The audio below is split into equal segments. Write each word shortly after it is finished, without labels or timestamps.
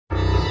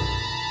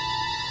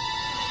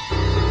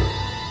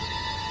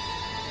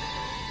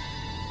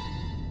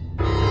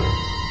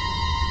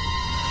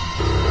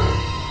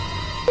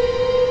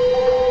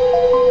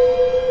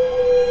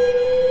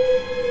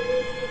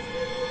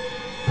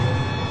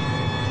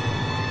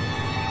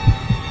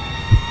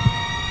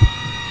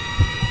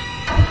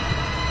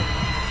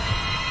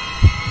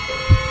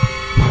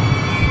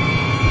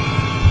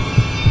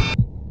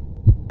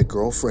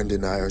girlfriend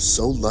and I are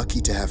so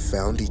lucky to have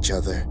found each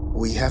other.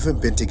 We haven't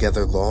been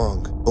together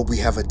long, but we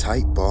have a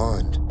tight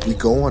bond. We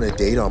go on a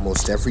date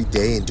almost every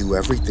day and do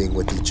everything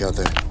with each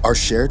other. Our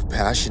shared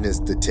passion is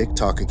the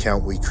TikTok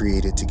account we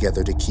created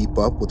together to keep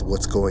up with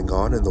what's going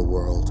on in the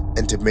world,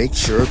 and to make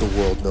sure the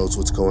world knows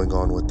what's going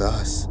on with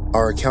us.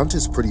 Our account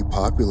is pretty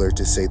popular,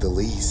 to say the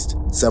least.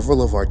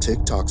 Several of our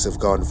TikToks have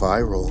gone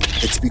viral.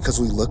 It's because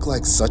we look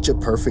like such a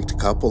perfect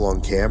couple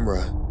on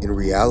camera. In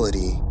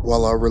reality,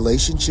 while our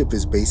relationship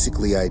is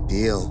basically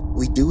ideal,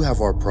 we do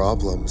have our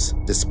problems.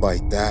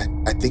 Despite that,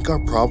 I think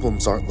our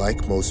problems aren't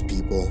like most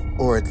people,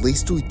 or at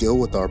least we deal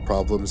with our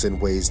problems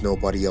in ways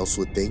nobody else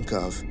would think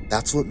of.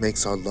 That's what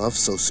makes our love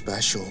so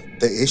special.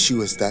 The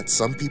issue is that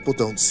some people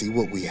don't see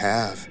what we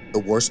have. The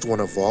worst one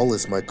of all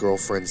is my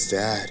girlfriend's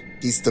dad.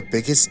 He's the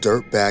biggest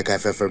dirtbag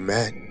I've ever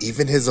met.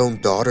 Even his own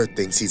daughter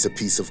thinks he's a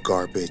piece of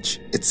garbage.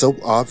 It's so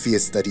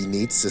obvious that he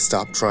needs to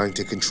stop trying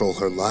to control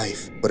her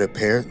life, but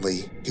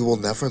apparently, he will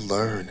never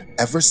learn.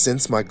 Ever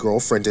since my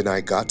girlfriend and I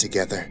got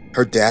together,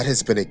 her dad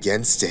has been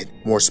against it.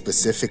 More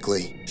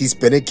specifically, he's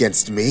been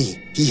against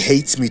me. He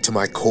hates me to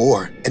my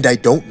core, and I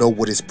don't know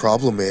what his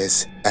problem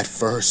is. At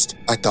first,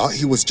 I thought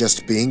he was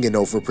just being an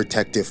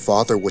overprotective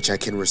father, which I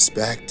can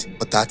respect,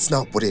 but that's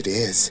not what it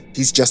is.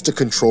 He's just a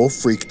control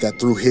freak that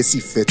threw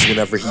hissy fits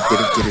whenever he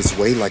didn't get his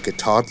way like a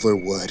toddler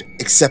would,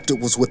 except it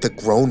was with a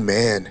grown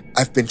man.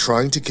 I've been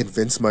trying to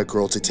convince my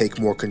girl to take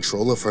more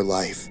control of her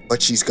life,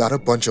 but she's got a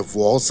bunch of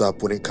walls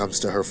up when it comes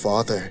to her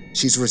father.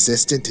 She's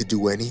resistant to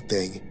do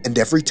anything, and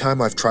every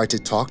time I've tried to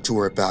talk to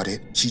her about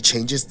it, she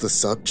changes the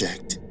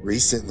subject.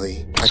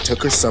 Recently, I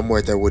took her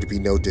somewhere there would be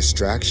no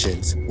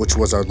distractions, which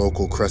was our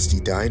local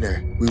crusty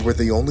diner. We were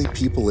the only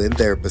people in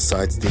there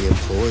besides the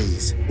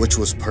employees, which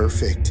was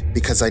perfect,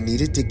 because I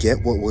needed to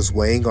get what was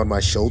weighing on my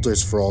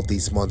shoulders for all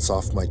these months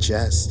off my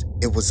chest.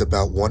 It was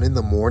about 1 in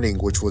the morning,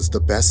 which was the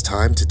best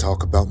time to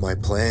talk about my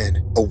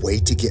plan, a way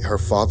to get her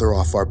father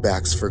off our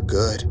backs for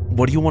good.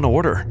 What do you want to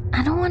order?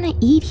 I don't want to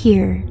eat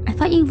here. I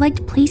thought you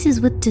liked places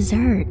with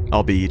dessert.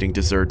 I'll be eating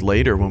dessert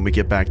later when we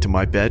get back to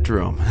my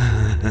bedroom.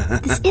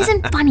 This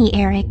isn't funny,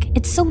 Eric.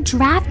 It's so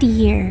drafty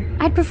here.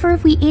 I'd prefer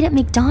if we ate at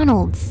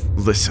McDonald's.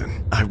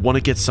 Listen, I want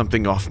to get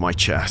something off my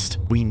chest.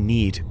 We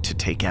need to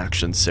take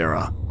action,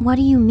 Sarah. What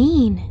do you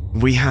mean?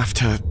 We have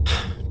to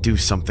do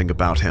something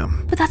about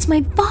him. But that's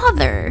my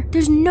father.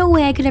 There's no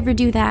way I could ever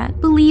do that.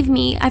 Believe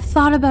me, I've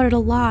thought about it a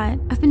lot.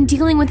 I've been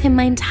dealing with him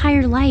my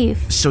entire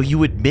life. So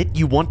you admit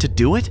you want to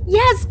do it?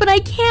 Yes, but I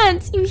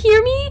can't. You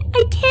hear me?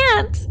 I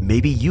can't.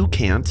 Maybe you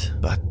can't,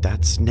 but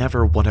that's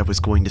never what I was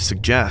going to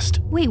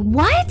suggest. Wait,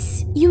 what?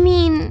 You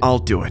mean... I'll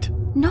do it.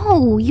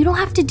 No, you don't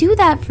have to do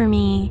that for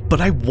me.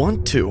 But I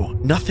want to.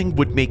 Nothing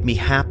would make me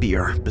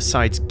happier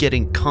besides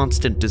getting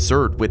constant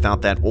dessert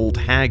without that old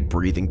hag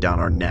breathing down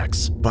our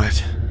necks.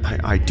 But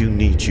I do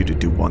need you to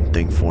do one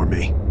thing for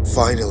me.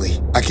 Finally,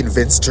 I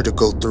convinced her to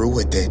go through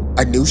with it.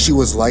 I knew she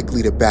was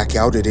likely to back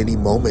out at any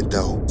moment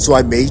though, so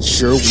I made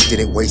sure we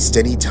didn't waste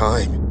any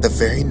time. The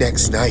very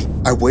next night,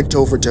 I went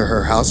over to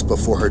her house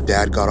before her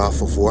dad got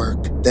off of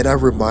work. Then I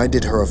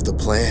reminded her of the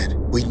plan.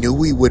 We knew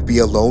we would be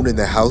alone in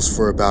the house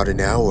for about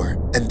an hour,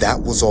 and that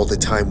was all the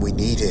time we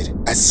needed.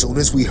 As soon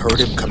as we heard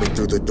him coming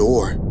through the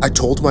door, I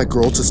told my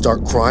girl to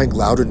start crying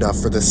loud enough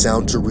for the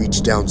sound to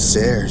reach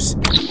downstairs.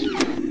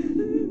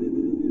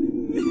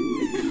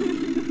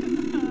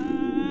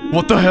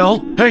 What the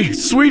hell? Hey,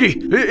 sweetie,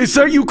 is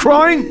that you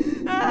crying?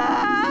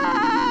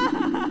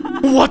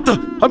 What the?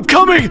 I'm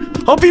coming!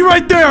 I'll be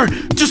right there!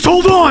 Just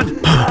hold on!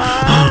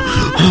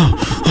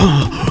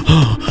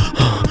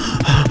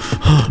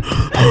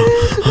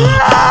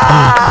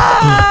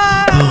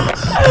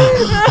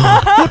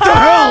 What the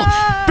hell?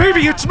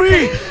 Baby, it's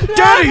me!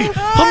 Daddy!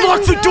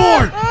 Unlock the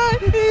door!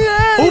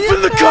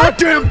 Open the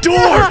goddamn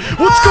door!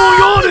 What's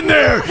going on in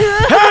there?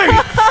 Hey!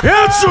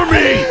 Answer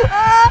me!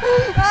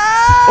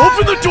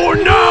 Open the door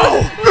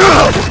now!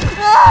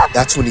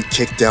 That's when he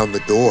kicked down the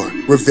door,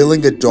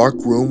 revealing a dark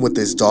room with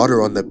his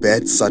daughter on the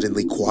bed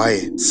suddenly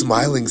quiet,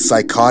 smiling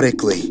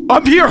psychotically.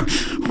 I'm here!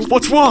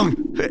 What's wrong?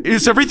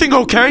 Is everything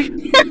okay?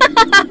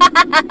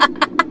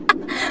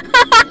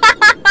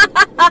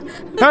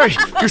 Hey,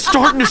 you're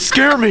starting to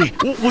scare me.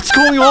 What's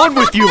going on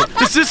with you?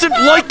 This isn't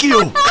like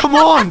you. Come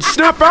on,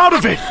 snap out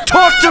of it.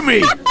 Talk to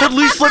me. At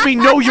least let me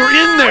know you're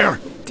in there.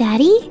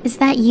 Daddy? Is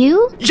that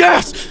you?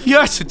 Yes,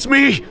 it's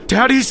me.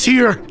 Daddy's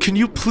here. Can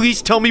you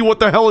please tell me what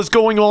the hell is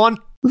going on?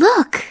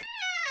 Look.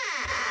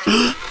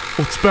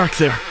 What's back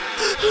there?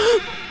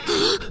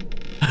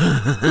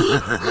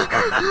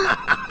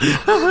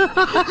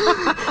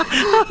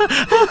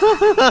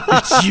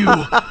 It's you.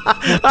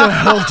 What the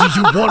hell do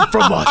you want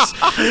from us?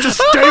 Just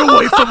stay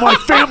away from my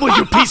family,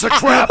 you piece of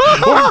crap,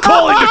 or I'm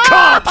calling the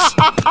cops!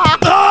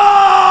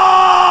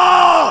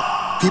 Ah!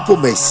 People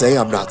may say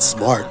I'm not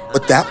smart,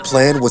 but that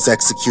plan was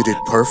executed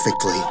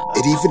perfectly.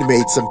 It even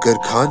made some good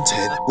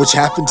content, which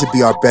happened to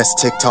be our best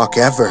TikTok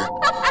ever.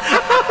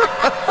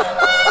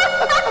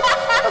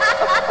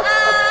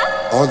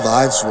 Our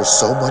lives were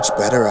so much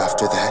better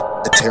after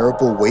that. A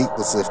terrible weight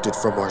was lifted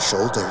from our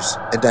shoulders,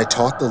 and I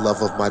taught the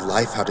love of my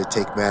life how to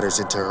take matters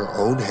into her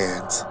own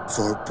hands.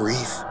 For a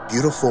brief,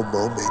 beautiful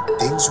moment,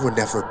 things were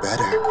never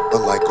better.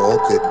 But like all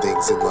good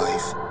things in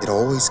life, it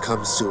always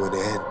comes to an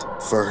end.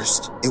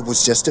 First, it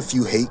was just a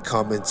few hate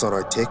comments on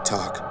our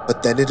TikTok,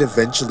 but then it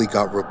eventually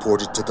got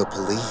reported to the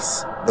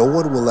police. No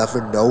one will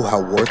ever know how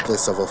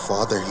worthless of a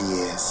father he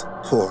is,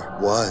 or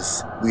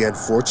was. We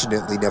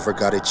unfortunately never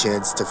got a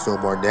chance to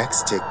film our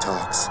next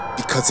TikToks,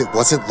 because it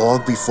wasn't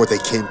long before they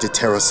came to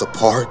tear us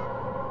apart.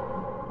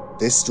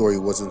 This story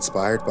was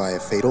inspired by a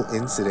fatal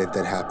incident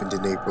that happened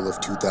in April of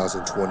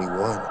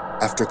 2021.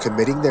 After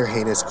committing their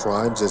heinous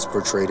crimes as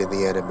portrayed in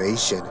the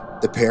animation,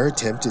 the pair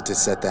attempted to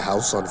set the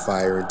house on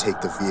fire and take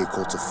the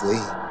vehicle to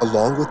flee,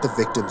 along with the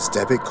victim's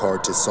debit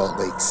card to Salt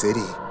Lake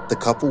City. The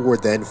couple were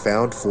then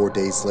found 4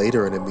 days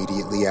later and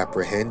immediately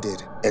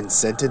apprehended and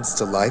sentenced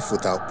to life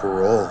without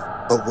parole.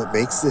 But what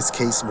makes this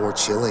case more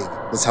chilling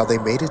was how they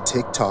made a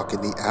TikTok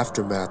in the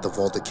aftermath of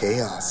all the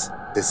chaos.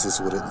 This is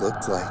what it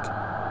looked like.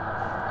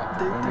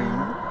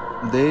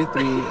 Day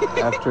 3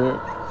 after.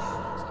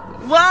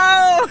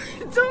 Whoa!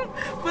 Don't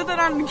put that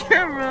on the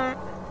camera.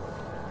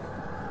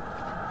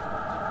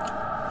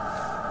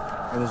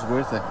 It was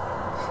worth it.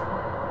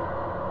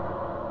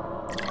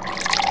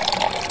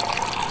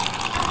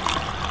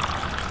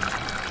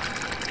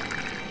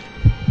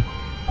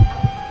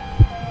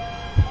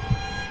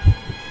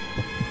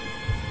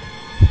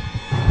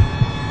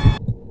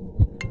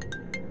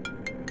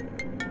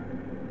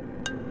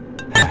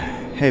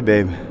 Hey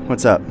babe,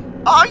 what's up?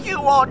 Are you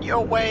on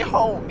your way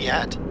home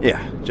yet?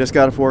 Yeah, just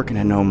got off work and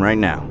heading home right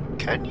now.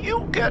 Can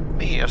you get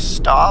me a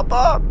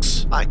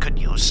Starbucks? I could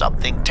use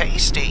something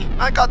tasty.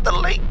 I got the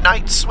late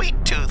night sweet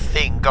tooth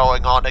thing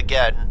going on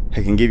again.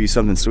 I can give you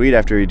something sweet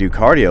after you do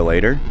cardio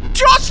later.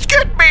 Just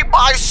get me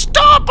my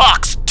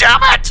Starbucks,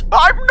 damn it!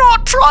 I'm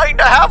not trying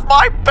to have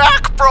my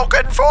back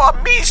broken for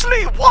a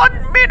measly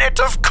 1 minute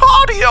of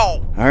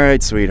cardio!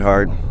 Alright,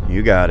 sweetheart,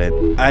 you got it.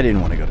 I didn't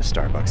want to go to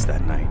Starbucks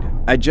that night.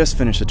 I just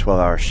finished a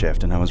 12-hour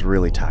shift and I was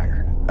really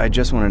tired. I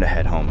just wanted to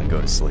head home and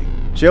go to sleep.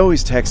 She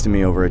always texted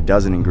me over a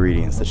dozen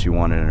ingredients that she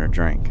wanted in her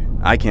drink.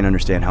 I can't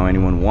understand how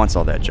anyone wants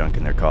all that junk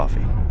in their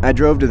coffee. I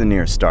drove to the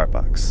nearest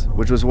Starbucks,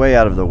 which was way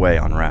out of the way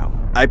en route.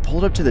 I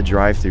pulled up to the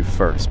drive-thru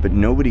first, but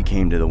nobody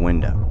came to the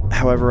window.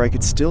 However, I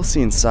could still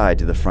see inside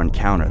to the front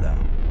counter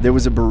though. There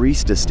was a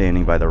barista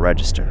standing by the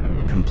register,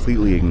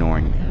 completely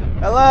ignoring me.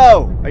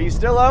 Hello, are you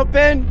still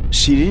open?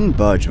 She didn't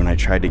budge when I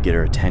tried to get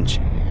her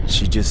attention.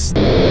 She just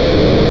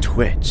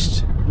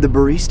twitched. The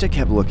barista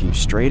kept looking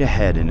straight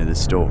ahead into the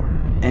store,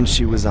 and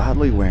she was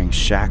oddly wearing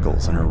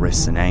shackles on her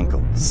wrists and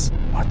ankles.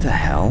 What the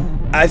hell?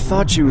 I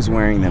thought she was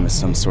wearing them as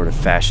some sort of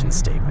fashion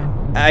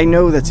statement. I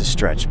know that's a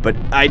stretch, but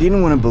I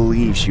didn't want to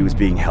believe she was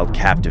being held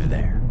captive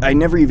there. I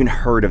never even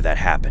heard of that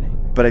happening,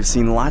 but I've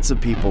seen lots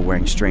of people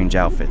wearing strange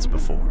outfits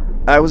before.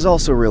 I was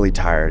also really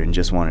tired and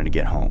just wanted to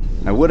get home.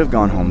 I would have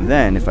gone home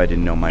then if I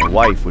didn't know my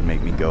wife would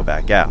make me go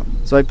back out,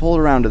 so I pulled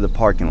around to the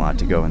parking lot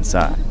to go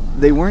inside.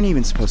 They weren't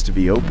even supposed to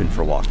be open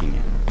for walking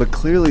in, but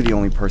clearly the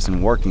only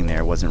person working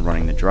there wasn't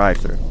running the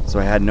drive-thru, so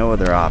I had no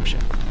other option.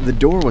 The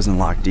door wasn't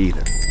locked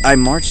either. I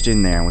marched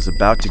in there and was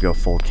about to go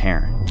full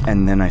Karen,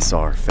 and then I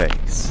saw her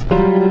face.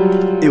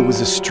 It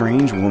was a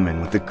strange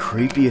woman with the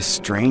creepiest,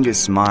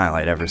 strangest smile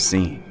I'd ever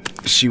seen.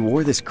 She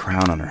wore this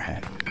crown on her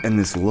head, and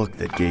this look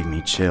that gave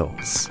me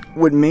chills.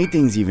 What made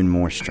things even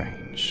more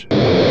strange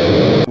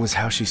was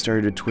how she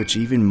started to twitch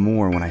even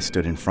more when I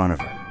stood in front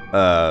of her.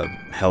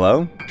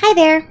 Hello? Hi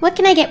there, what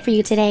can I get for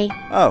you today?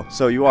 Oh,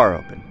 so you are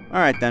open.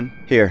 Alright then.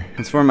 Here,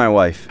 it's for my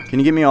wife. Can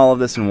you give me all of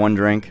this in one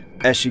drink?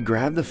 As she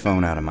grabbed the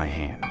phone out of my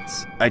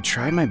hands, I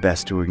tried my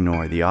best to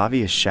ignore the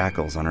obvious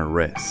shackles on her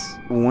wrists.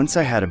 Once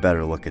I had a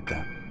better look at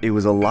them, it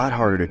was a lot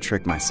harder to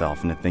trick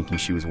myself into thinking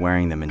she was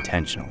wearing them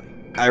intentionally.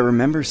 I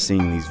remember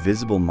seeing these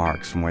visible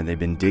marks from where they'd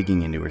been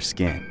digging into her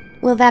skin.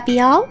 Will that be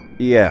all?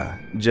 Yeah,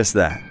 just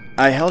that.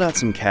 I held out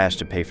some cash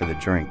to pay for the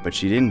drink, but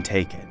she didn't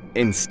take it.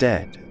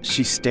 Instead,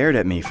 she stared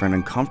at me for an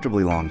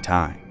uncomfortably long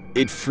time.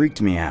 It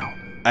freaked me out.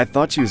 I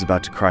thought she was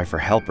about to cry for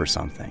help or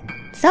something.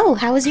 So,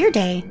 how was your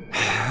day?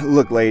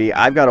 Look, lady,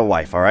 I've got a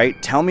wife, alright?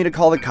 Tell me to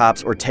call the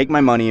cops or take my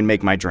money and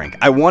make my drink.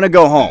 I want to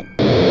go home.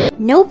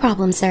 No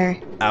problem, sir.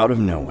 Out of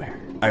nowhere,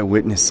 I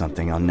witnessed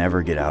something I'll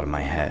never get out of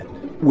my head.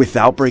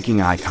 Without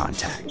breaking eye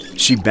contact,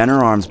 she bent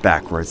her arms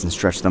backwards and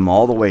stretched them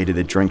all the way to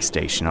the drink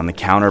station on the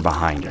counter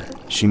behind her.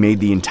 She made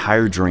the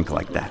entire drink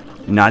like that,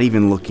 not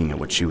even looking at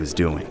what she was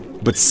doing.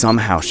 But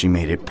somehow she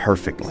made it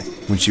perfectly.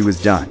 When she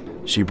was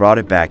done, she brought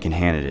it back and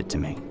handed it to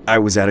me. I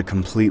was at a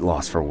complete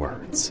loss for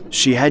words.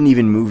 She hadn't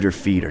even moved her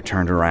feet or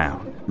turned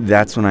around.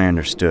 That's when I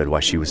understood why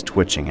she was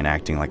twitching and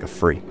acting like a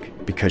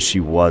freak. Because she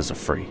was a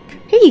freak.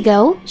 Here you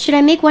go. Should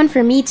I make one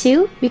for me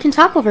too? We can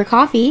talk over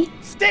coffee.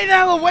 Stay the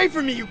hell away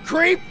from me, you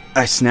creep!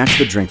 I snatched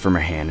the drink from her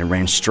hand and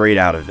ran straight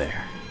out of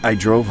there. I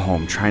drove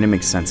home trying to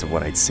make sense of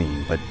what I'd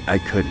seen, but I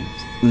couldn't.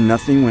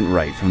 Nothing went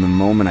right from the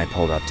moment I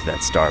pulled up to that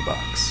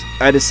Starbucks.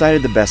 I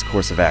decided the best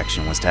course of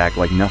action was to act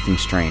like nothing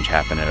strange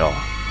happened at all,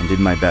 and did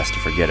my best to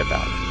forget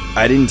about it.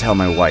 I didn't tell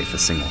my wife a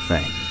single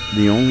thing.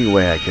 The only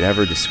way I could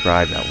ever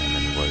describe that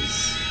woman was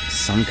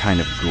some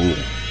kind of ghoul.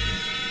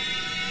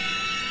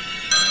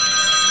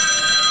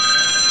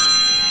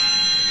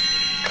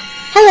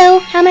 Hello,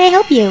 how may I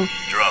help you?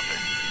 Drop it.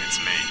 It's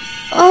me.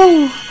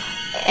 Oh,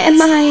 am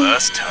The I...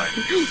 last time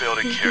you failed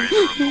to carry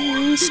the report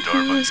of the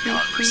Starbucks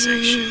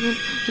conversation.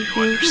 Do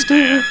you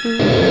understand?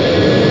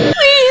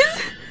 Please!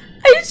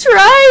 I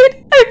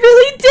tried! I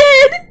really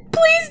did!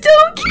 Please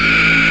don't...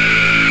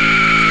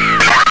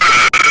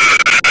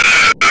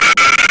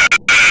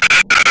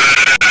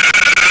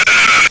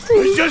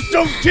 I just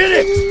don't get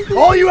it!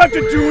 All you have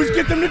to do is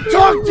get them to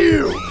talk to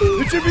you!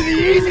 It should be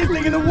the easiest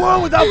thing in the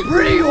world with how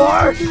pretty you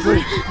are!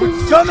 But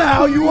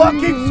somehow you all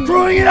keep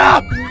screwing it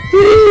up!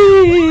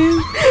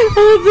 Please!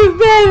 I'll do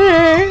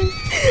better!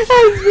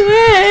 I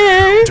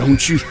swear!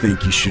 Don't you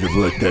think you should have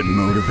let that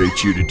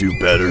motivate you to do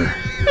better?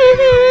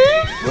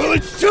 Well,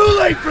 it's too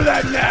late for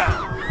that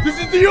now! This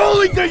is the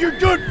only thing you're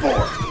good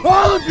for!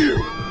 All of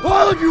you!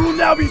 All of you will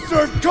now be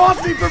served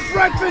coffee for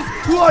breakfast,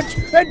 lunch,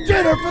 and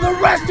dinner for the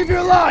rest of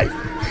your life!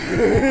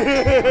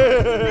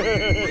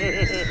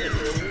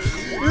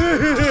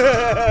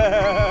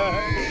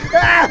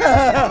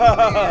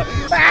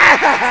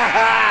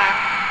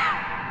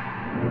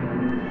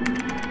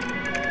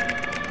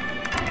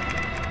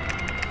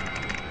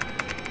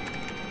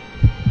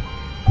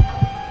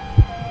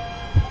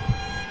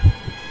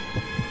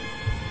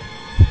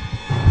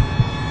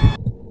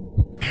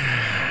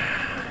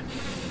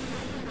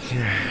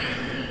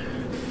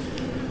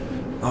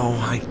 Oh,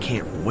 I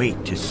can't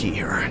wait to see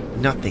her.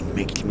 Nothing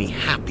makes me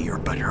happier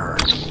but her.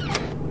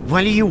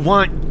 What do you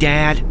want,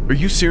 Dad? Are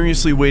you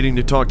seriously waiting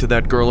to talk to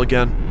that girl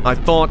again? I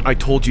thought I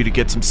told you to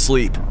get some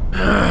sleep.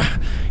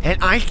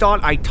 And I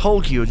thought I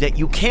told you that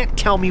you can't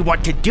tell me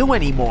what to do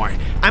anymore.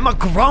 I'm a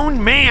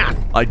grown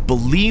man. I'd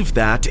believe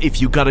that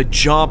if you got a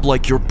job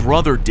like your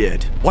brother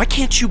did. Why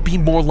can't you be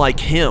more like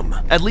him?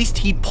 At least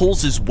he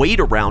pulls his weight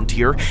around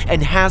here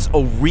and has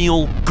a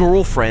real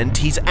girlfriend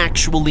he's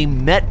actually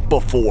met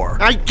before.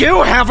 I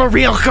do have a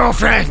real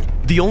girlfriend.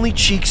 The only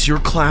cheeks you're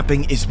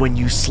clapping is when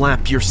you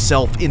slap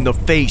yourself in the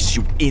face,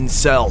 you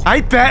incel. I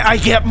bet I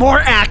get more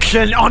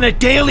action on a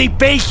daily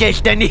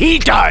basis than he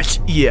does.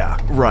 Yeah,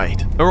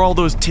 right. Are all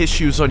those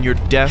tissues on your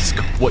desk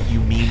what you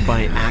mean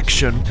by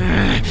action?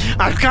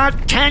 I've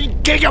got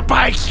 10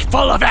 gigabytes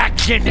full of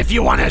action if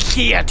you want to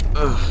see it.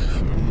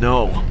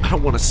 No, I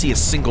don't want to see a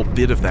single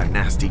bit of that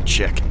nasty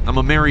chick. I'm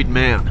a married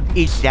man.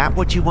 Is that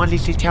what you wanted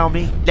to tell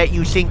me? That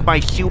you think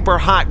my super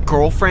hot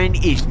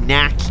girlfriend is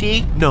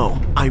nasty?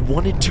 No, I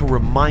wanted to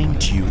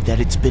remind you that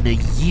it's been a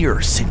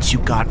year since you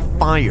got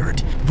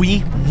fired.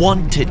 We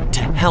wanted to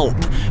help,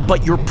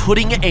 but you're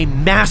putting a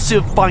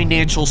massive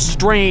financial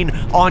strain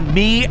on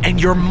me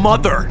and your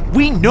mother.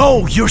 We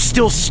know you're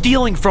still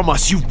stealing from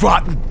us, you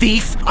rotten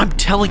thief. I'm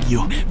telling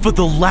you, for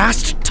the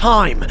last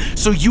time,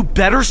 so you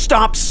better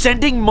stop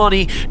sending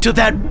money to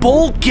that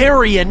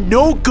Bulgarian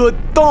no-good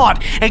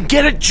thought and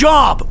get a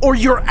job, or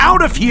you're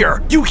out of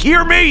here. You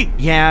hear me?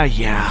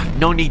 Yeah,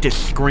 no need to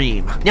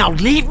scream. Now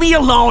leave me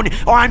alone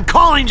or I'm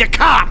calling the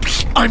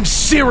cops. I'm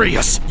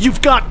serious.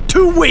 You've got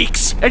 2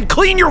 weeks, and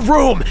clean your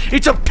room.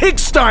 It's a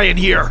pigsty in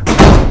here.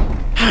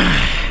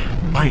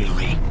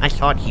 Finally, I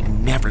thought he'd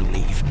never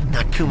leave.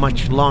 Not too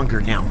much longer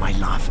now, my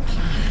love.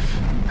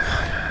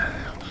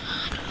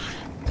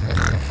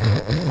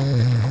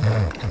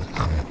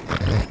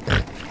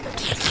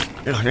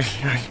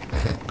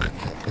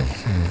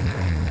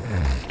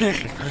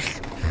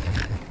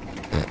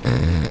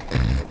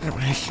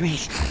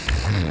 Sweet.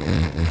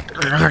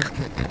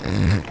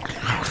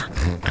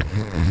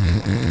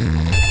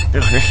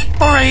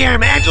 4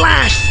 a.m. at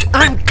last!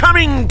 I'm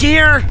coming,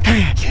 dear!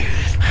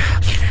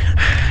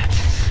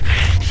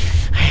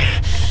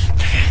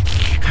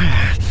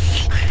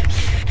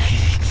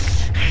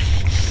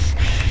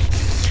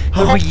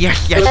 Oh,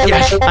 yes.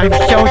 I'm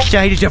so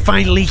excited to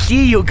finally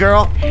see you,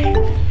 girl.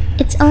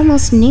 It's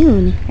almost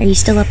noon. Are you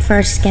still up for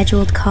our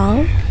scheduled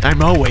call?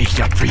 I'm always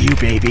up for you,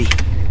 baby.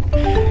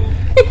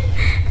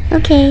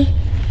 Okay.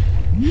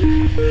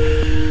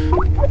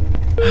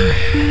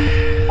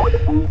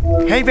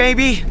 Hey,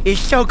 baby. It's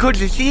so good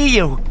to see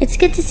you. It's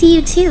good to see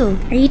you too.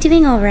 Are you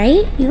doing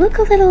alright? You look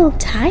a little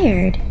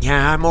tired.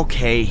 Yeah, I'm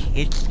okay.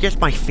 It's just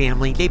my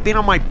family. They've been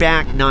on my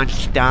back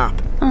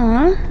non-stop.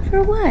 Aw,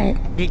 for what?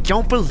 They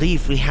don't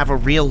believe we have a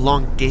real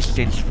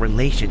long-distance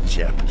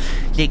relationship.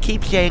 They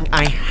keep saying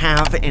I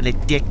have an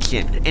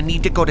addiction and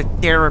need to go to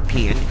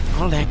therapy and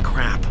all that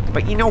crap.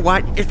 But you know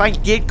what? If I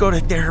did go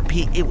to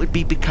therapy, it would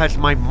be because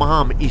my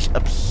mom is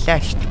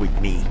obsessed with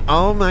me.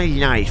 All my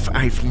life,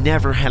 I've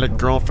never had a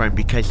girlfriend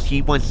because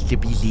she wants to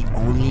be the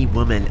only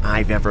woman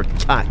I've ever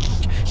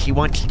touched. She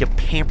wants to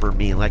pamper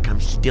me like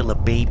I'm still a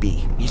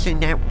baby.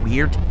 Isn't that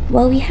weird?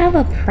 Well, we have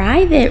a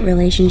private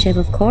relationship,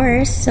 of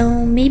course,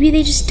 so maybe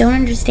they just don't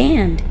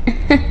understand.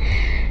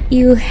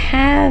 You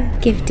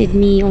have gifted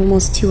me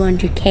almost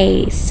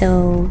 200K,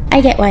 so I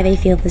get why they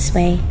feel this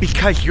way.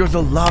 Because you're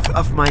the love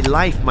of my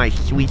life, my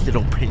sweet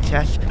little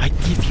princess. I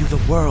give you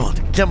the world.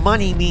 The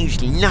money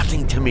means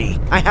nothing to me.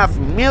 I have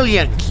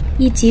millions.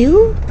 You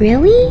do?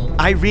 Really?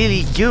 I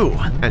really do.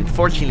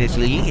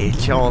 Unfortunately,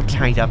 it's all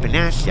tied up in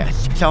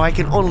assets, so I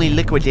can only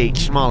liquidate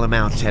small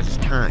amounts at a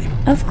time.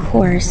 Of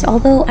course,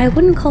 although I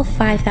wouldn't call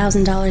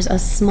 $5,000 a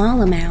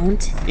small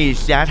amount.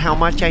 Is that how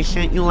much I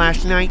sent you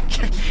last night?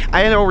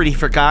 I had already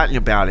forgotten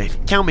about it.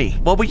 Tell me,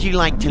 what would you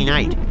like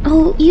tonight?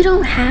 Oh, you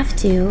don't have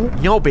to.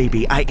 No,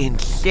 baby, I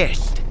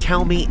insist.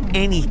 Tell me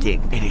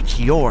anything, and it's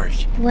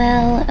yours.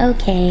 Well,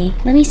 okay.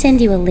 Let me send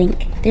you a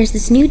link. There's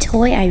this new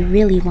toy I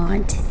really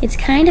want. It's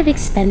kind of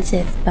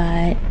expensive,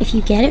 but if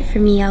you get it for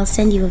me, I'll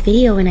send you a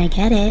video when I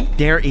get it.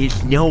 There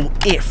is no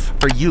if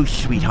for you,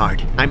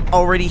 sweetheart. I'm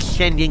already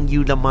sending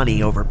you the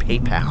money over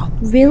PayPal.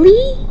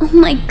 Really? Oh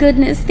my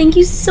goodness, thank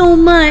you so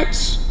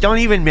much. Don't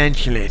even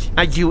mention it.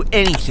 I'd do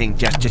anything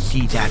just to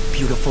see that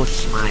beautiful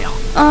smile.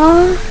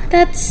 Aw,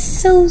 that's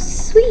so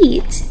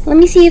sweet. Let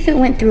me see if it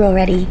went through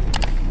already.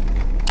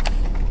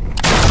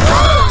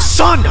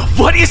 Son,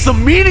 what is the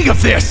meaning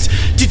of this?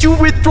 Did you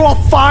withdraw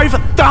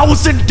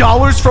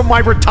 $5,000 from my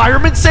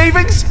retirement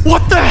savings?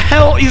 What the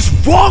hell is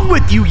wrong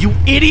with you, you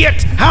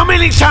idiot? How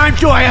many times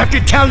do I have to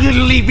tell you to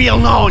leave me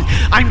alone?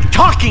 I'm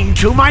talking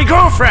to my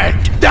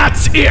girlfriend.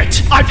 That's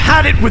it. I've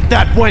had it with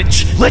that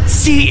wench. Let's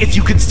see if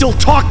you can still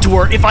talk to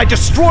her if I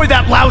destroy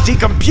that lousy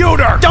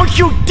computer. Don't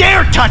you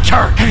dare touch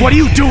her. What are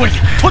you doing?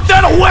 Put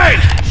that away.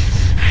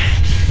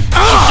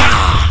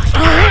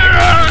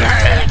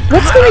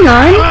 What's going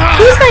on?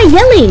 Who's that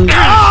yelling?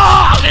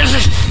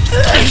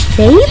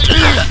 Babe?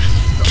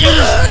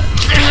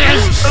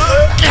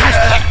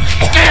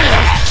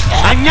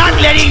 I'm not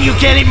letting you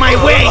get in my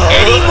way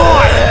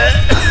anymore!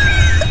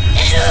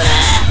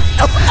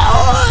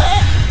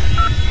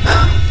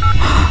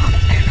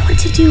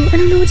 I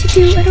don't know what to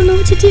do. I don't know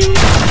what to do.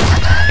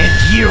 And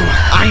you,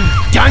 I'm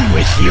done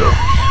with you.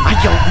 I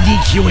don't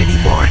need you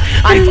anymore.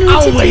 I've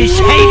always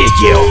hated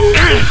you.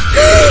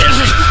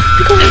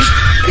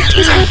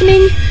 What's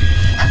happening?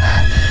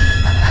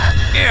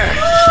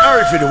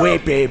 Sorry for the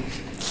wait, babe.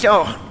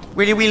 So,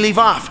 where did we leave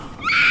off?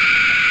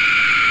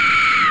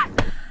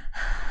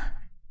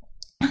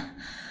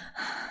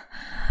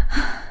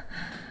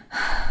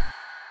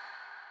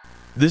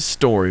 This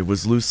story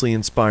was loosely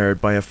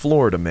inspired by a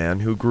Florida man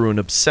who grew an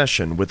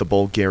obsession with a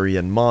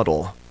Bulgarian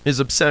model. His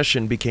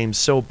obsession became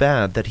so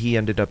bad that he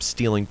ended up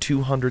stealing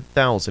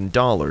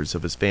 $200,000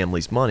 of his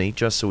family's money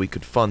just so he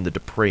could fund the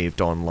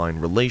depraved online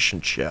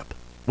relationship.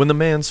 When the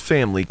man's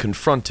family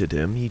confronted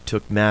him, he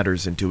took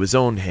matters into his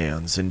own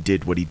hands and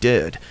did what he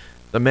did.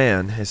 The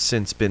man has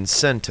since been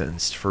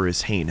sentenced for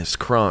his heinous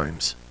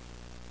crimes.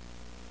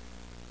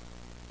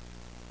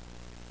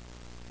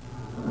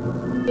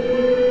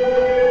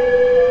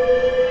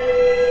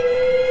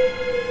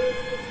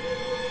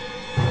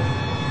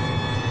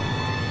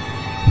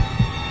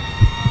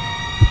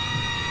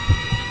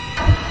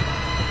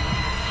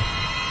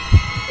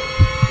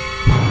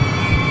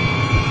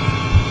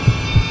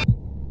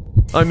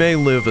 I may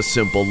live a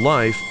simple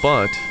life,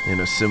 but in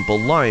a simple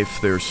life,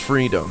 there's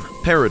freedom.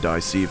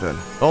 Paradise, even.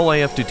 All I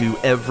have to do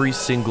every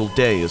single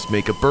day is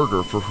make a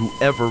burger for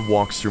whoever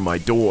walks through my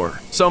door.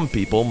 Some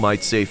people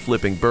might say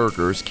flipping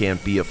burgers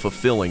can't be a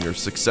fulfilling or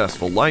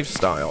successful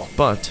lifestyle,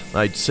 but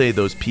I'd say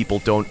those people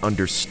don't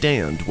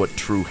understand what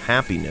true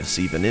happiness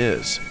even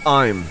is.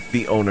 I'm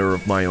the owner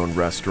of my own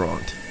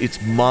restaurant.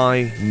 It's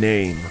my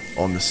name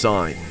on the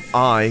sign.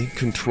 I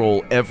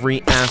control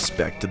every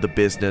aspect of the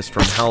business,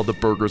 from how the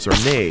burgers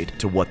are made,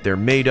 to what they're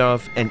made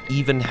of, and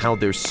even how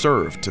they're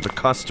served to the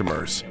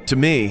customers. To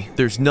me,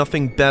 there's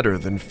nothing better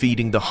than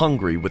feeding the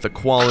hungry with a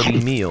quality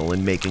meal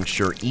and making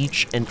sure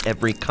each and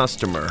every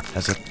customer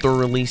has a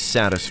thoroughly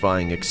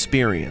satisfying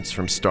experience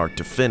from start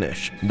to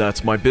finish.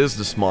 That's my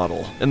business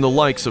model, and the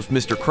likes of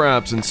Mr.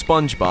 Krabs and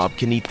SpongeBob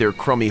can eat their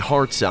crummy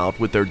hearts out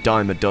with their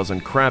dime a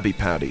dozen Krabby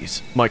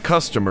Patties. My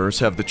customers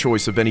have the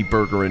choice of any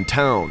burger in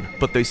town,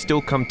 but they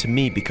still come to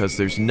me because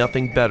there's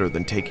nothing better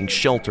than taking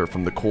shelter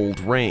from the cold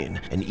rain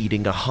and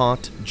eating a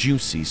hot,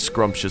 juicy,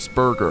 scrumptious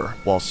burger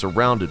while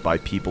surrounded by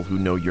people who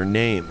know your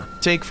name.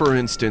 Take for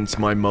instance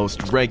my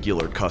most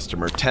regular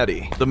customer,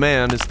 Teddy. The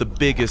man is the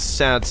biggest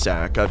sad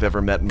sack I've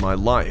ever met in my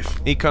life.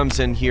 He comes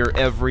in here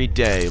every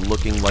day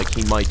looking like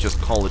he might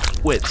just call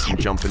it quits and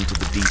jump into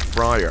the deep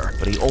fryer,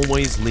 but he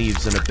always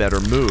leaves in a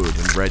better mood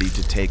and ready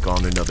to take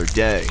on another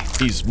day.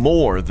 He's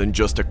more than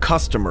just a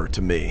customer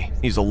to me.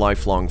 He's a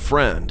lifelong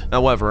friend.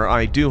 However,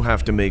 I do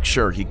have to make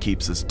sure he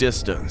keeps his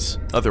distance.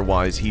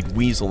 Otherwise, he'd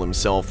weasel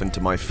himself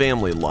into my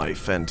family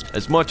life, and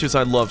as much as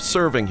I love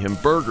serving him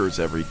burgers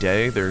every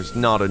day, there's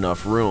not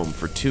enough room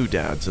for two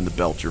dads in the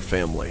Belcher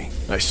family.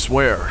 I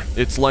swear,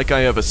 it's like I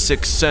have a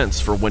sixth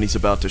sense for when he's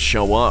about to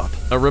show up.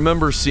 I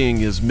remember seeing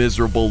his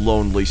miserable,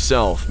 lonely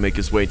self make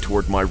his way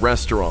toward my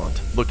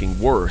restaurant, looking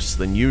worse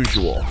than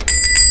usual.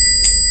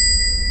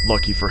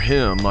 Lucky for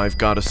him, I've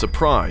got a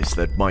surprise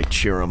that might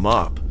cheer him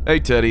up. Hey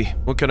Teddy,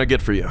 what can I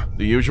get for you?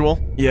 The usual?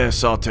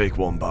 Yes, I'll take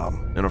one, Bob.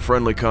 And a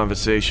friendly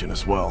conversation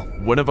as well.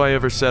 When have I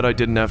ever said I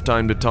didn't have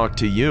time to talk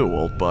to you,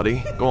 old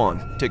buddy? Go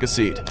on, take a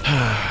seat.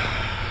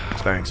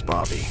 Thanks,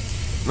 Bobby.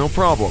 no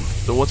problem.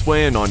 So what's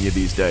weighing on you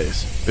these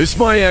days? It's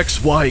my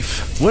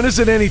ex-wife. When is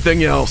it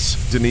anything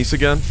else? Denise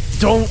again?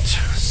 Don't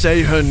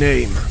say her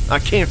name. I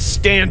can't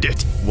stand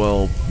it.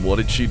 Well, what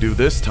did she do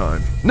this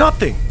time?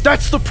 Nothing.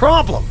 That's the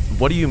problem.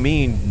 What do you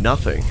mean,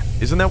 nothing?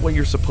 Isn't that what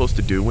you're supposed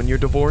to do when you're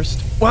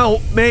divorced?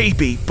 Well,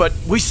 maybe, but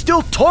we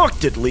still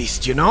talked at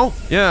least, you know?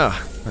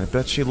 Yeah, I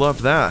bet she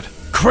loved that.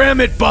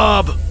 Cram it,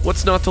 Bob!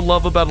 What's not to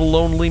love about a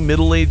lonely,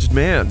 middle-aged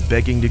man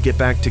begging to get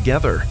back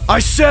together? I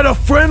said a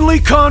friendly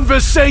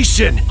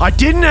conversation! I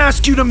didn't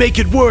ask you to make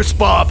it worse,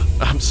 Bob!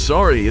 I'm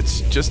sorry,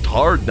 it's just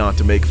hard not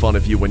to make fun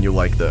of you when you're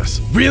like this.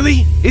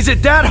 Really? Is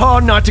it that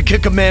hard not to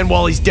kick a man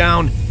while he's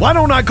down? Why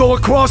don't I go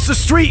across the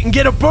street and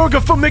get a burger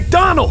from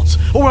McDonald's?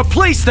 Or a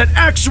place that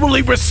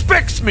actually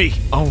respects me?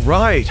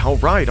 Alright,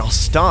 I'll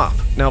stop.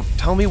 Now,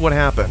 tell me what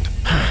happened.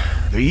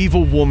 The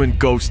evil woman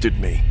ghosted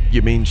me.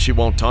 You mean she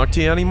won't talk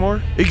to you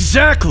anymore?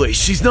 Exactly!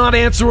 She's not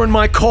answering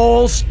my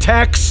calls,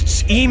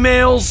 texts,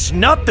 emails,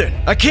 nothing.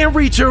 I can't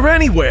reach her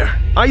anywhere.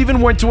 I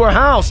even went to her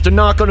house to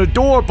knock on her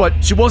door,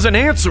 but she wasn't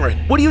answering.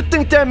 What do you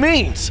think that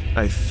means?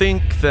 I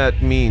think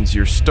that means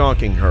you're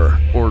stalking her.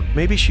 Or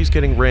maybe she's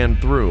getting ran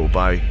through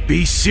by...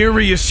 Be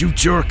serious, you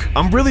jerk!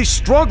 I'm really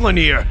struggling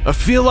here. I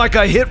feel like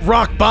I hit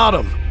rock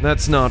bottom.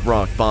 That's not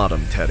rock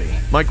bottom, Teddy.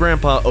 My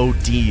grandpa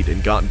OD'd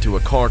and got into a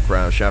car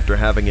crash after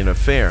having an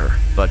affair,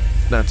 but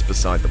that's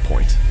beside the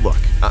point. Look,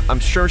 I'm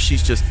sure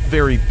she's just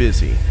very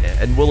busy,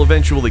 and will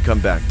eventually come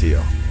back to you.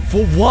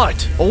 For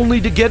what?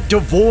 Only to get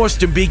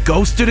divorced and be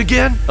ghosted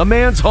again? A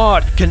man's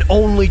heart can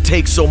only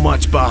take so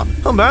much, Bob.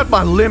 I'm at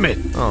my limit.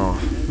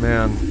 Oh,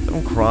 man,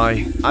 don't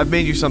cry. I've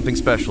made you something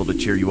special to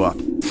cheer you up.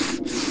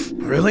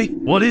 Really?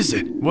 What is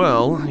it?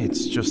 Well,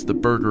 it's just the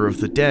burger of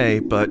the day,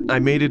 but I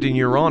made it in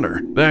your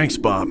honor. Thanks,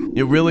 Bob.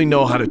 You really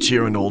know how to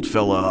cheer an old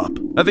fella up.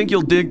 I think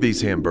you'll dig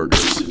these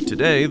hamburgers.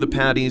 Today, the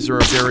patties are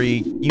a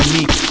very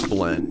unique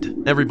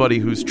blend. Everybody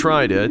who's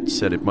tried it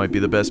said it might be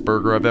the best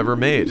burger I've ever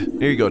made.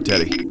 Here you go,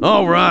 Teddy.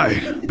 All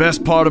right.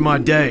 Best part of my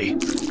day.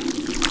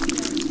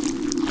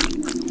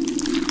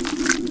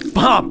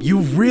 Bob,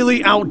 you've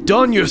really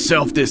outdone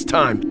yourself this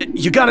time.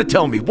 You gotta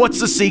tell me, what's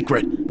the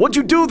secret? What'd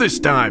you do this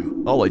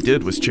time? All I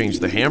did was change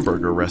the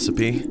hamburger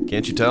recipe.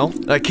 Can't you tell?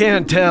 I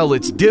can't tell.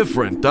 It's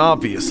different,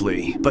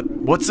 obviously. But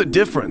what's the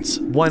difference?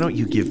 Why don't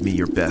you give me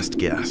your best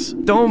guess?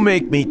 Don't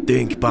make me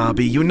think,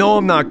 Bobby. You know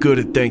I'm not good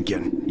at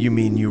thinking. You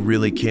mean you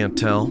really can't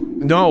tell?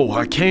 No,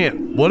 I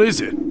can't. What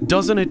is it?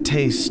 Doesn't it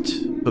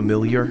taste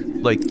familiar?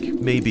 Like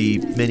maybe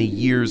many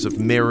years of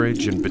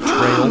marriage and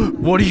betrayal?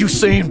 What are you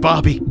saying,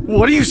 Bobby?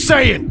 What are you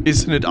saying?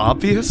 Isn't it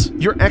obvious?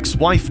 Your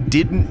ex-wife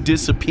didn't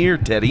disappear,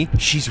 Teddy.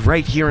 She's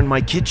right here in my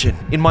kitchen,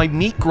 in my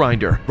meat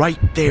grinder, right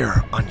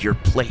there on your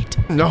plate.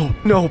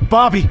 No,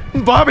 Bobby.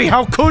 Bobby,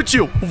 how could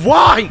you?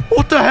 Why?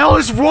 What the hell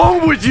is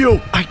wrong with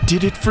you? I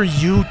did it for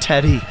you,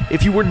 Teddy.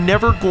 If you were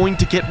never going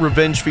to get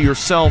revenge for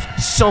yourself,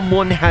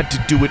 someone had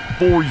to do it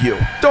for you.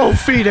 Don't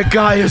feed a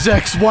guy his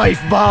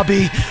ex-wife,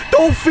 Bobby.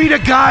 Don't feed a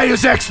guy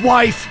his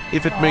ex-wife.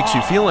 If it makes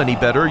you feel any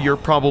better, you're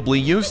probably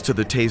used to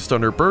the taste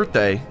on her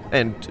birthday,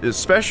 and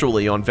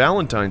especially on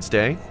Valentine's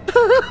Day.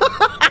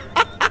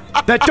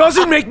 That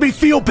doesn't make me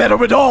feel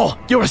better at all!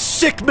 You're a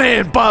sick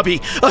man,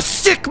 Bobby! A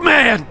sick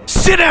man!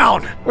 Sit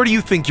down! Where do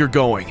you think you're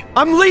going?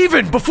 I'm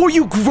leaving before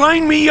you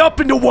grind me up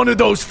into one of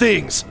those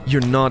things!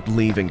 You're not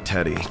leaving,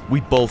 Teddy.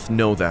 We both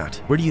know that.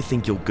 Where do you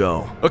think you'll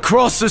go?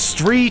 Across the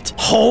street?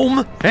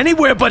 Home?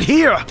 Anywhere but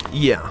here!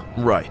 Yeah,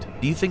 right.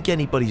 Do you think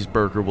anybody's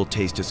burger will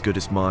taste as good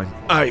as mine?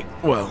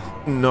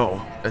 Well,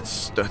 no.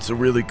 That's a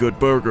really good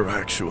burger,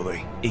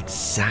 actually.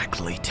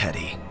 Exactly,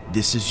 Teddy.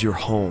 This is your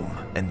home,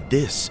 and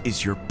this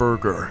is your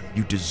burger.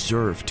 You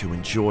deserve to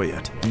enjoy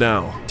it.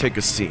 Now, take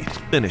a seat.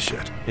 Finish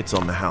it. It's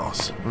on the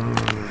house.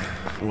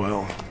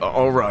 Well,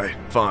 alright,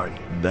 fine.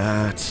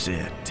 That's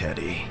it,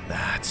 Teddy.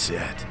 That's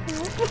it.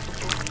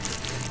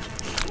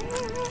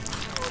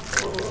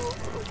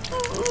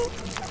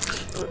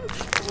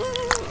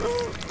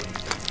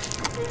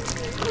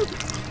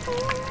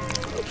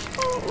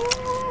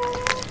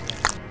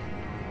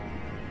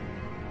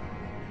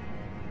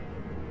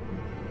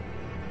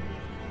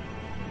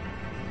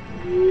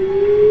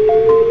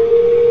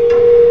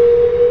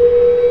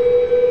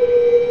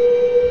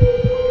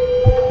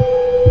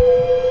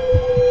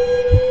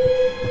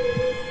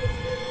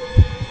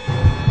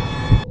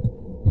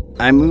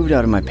 I moved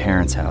out of my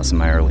parents' house in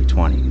my early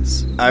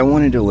 20s. I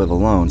wanted to live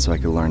alone so I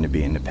could learn to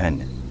be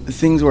independent.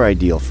 Things were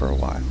ideal for a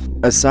while.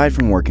 Aside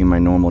from working my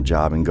normal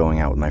job and going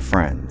out with my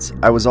friends,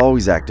 I was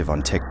always active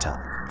on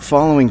TikTok,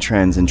 following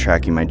trends and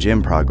tracking my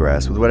gym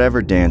progress with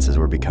whatever dances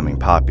were becoming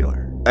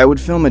popular. I would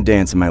film a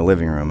dance in my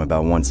living room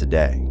about once a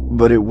day,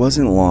 but it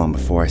wasn't long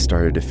before I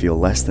started to feel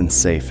less than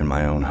safe in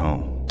my own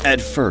home.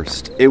 At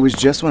first, it was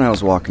just when I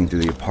was walking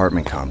through the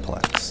apartment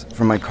complex,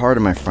 from my car to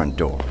my front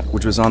door,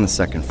 which was on the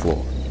second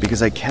floor,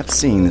 because I kept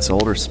seeing this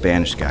older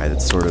Spanish guy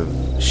that sort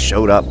of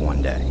showed up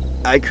one day.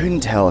 I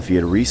couldn't tell if he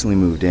had recently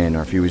moved in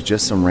or if he was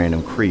just some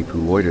random creep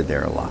who loitered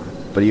there a lot,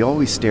 but he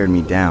always stared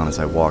me down as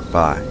I walked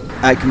by.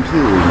 I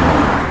completely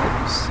ignored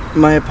him, of close.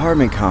 My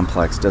apartment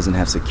complex doesn't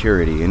have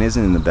security and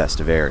isn't in the best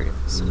of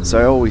areas, so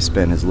I always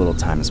spend as little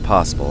time as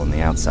possible in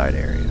the outside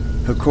area.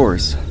 Of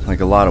course, like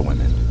a lot of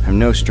women, I'm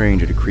no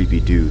stranger to creepy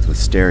dudes with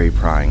starey,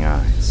 prying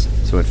eyes,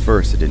 so at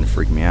first it didn't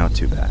freak me out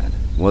too bad.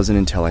 It wasn't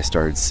until I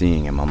started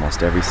seeing him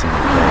almost every single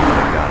day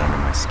that it got under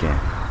my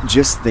skin.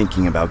 Just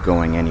thinking about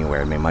going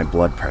anywhere made my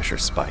blood pressure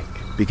spike,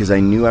 because I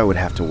knew I would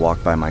have to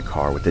walk by my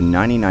car with a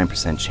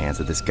 99% chance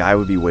that this guy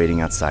would be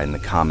waiting outside in the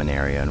common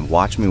area and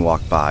watch me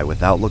walk by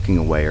without looking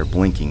away or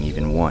blinking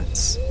even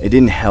once. It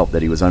didn't help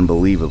that he was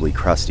unbelievably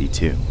crusty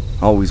too,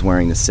 always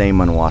wearing the same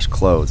unwashed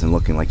clothes and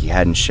looking like he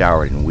hadn't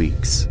showered in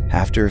weeks.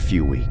 After a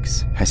few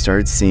weeks, I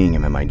started seeing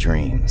him in my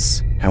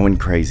dreams. I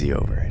went crazy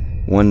over it.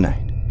 One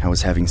night, I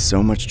was having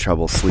so much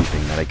trouble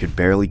sleeping that I could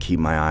barely keep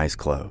my eyes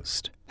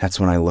closed. That's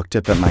when I looked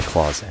up at my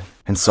closet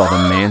and saw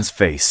the man's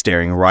face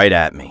staring right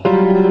at me.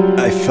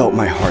 I felt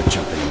my heart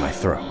jumping in my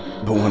throat,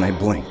 but when I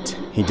blinked,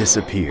 he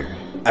disappeared.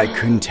 I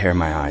couldn't tear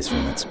my eyes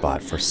from that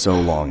spot for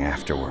so long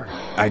afterward.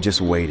 I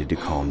just waited to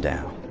calm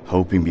down,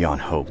 hoping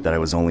beyond hope that I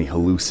was only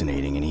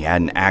hallucinating and he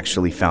hadn't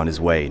actually found his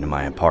way into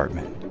my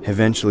apartment.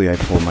 Eventually, I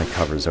pulled my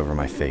covers over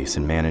my face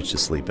and managed to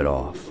sleep it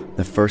off.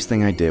 The first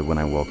thing I did when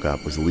I woke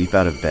up was leap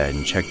out of bed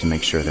and check to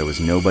make sure there was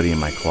nobody in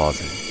my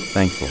closet.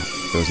 Thankfully,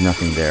 there was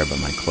nothing there but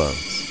my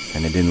clothes,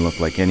 and it didn't look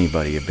like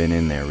anybody had been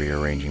in there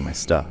rearranging my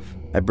stuff.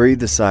 I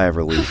breathed a sigh of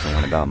relief and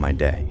went about my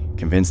day,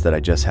 convinced that I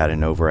just had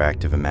an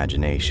overactive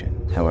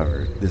imagination.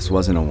 However, this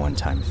wasn't a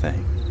one-time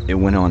thing. It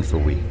went on for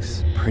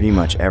weeks. Pretty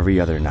much every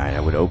other night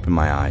I would open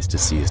my eyes to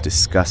see his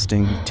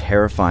disgusting,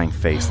 terrifying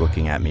face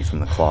looking at me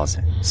from the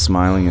closet,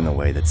 smiling in the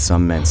way that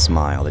some men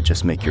smile that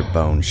just make your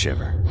bones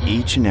shiver.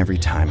 Each and every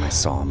time I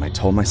saw him, I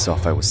told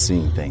myself I was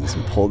seeing things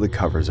and pulled the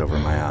covers over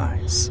my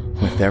eyes.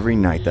 With every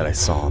night that I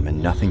saw him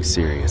and nothing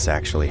serious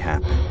actually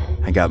happened,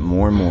 I got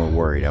more and more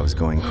worried I was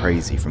going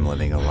crazy from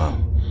living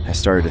alone. I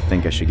started to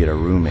think I should get a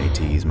roommate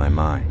to ease my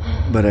mind,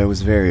 but I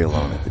was very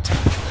alone at the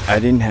time. I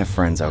didn't have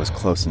friends I was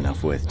close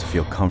enough with to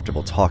feel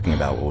comfortable talking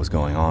about what was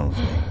going on with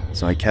me,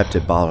 so I kept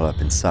it bottled up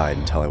inside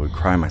until I would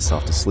cry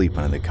myself to sleep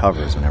under the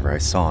covers whenever I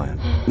saw him.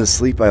 The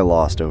sleep I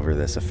lost over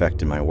this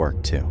affected my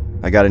work too.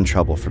 I got in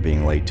trouble for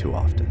being late too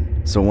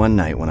often. So one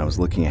night when I was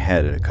looking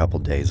ahead at a couple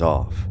days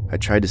off, I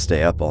tried to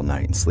stay up all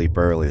night and sleep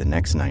early the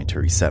next night to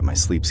reset my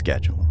sleep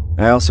schedule.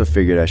 I also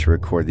figured I should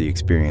record the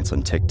experience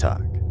on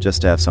TikTok,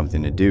 just to have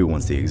something to do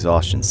once the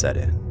exhaustion set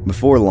in.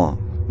 Before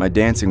long, my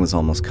dancing was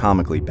almost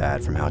comically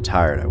bad from how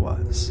tired I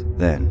was.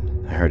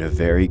 Then, I heard a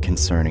very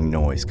concerning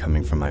noise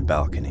coming from my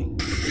balcony.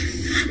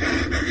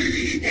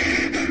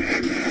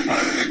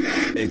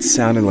 It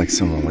sounded like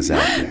someone was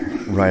out there,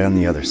 right on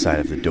the other side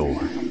of the door.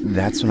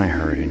 That's when I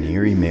heard an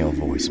eerie male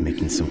voice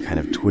making some kind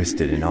of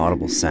twisted,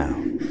 inaudible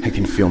sound. I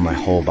can feel my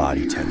whole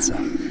body tense up.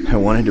 I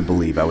wanted to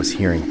believe I was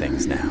hearing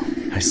things now.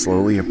 I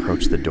slowly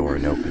approached the door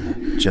and opened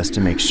it, just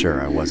to make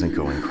sure I wasn't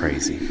going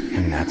crazy.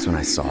 And that's when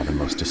I saw the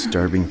most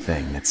disturbing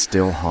thing that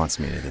still haunts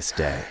me to this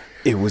day.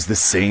 It was the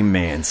same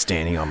man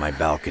standing on my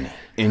balcony,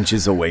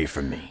 inches away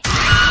from me.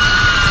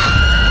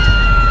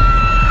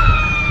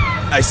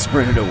 I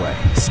sprinted away,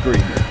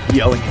 screaming,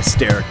 yelling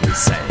hysterically,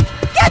 saying,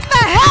 "Get the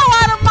hell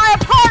out of my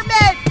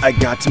apartment!" I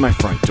got to my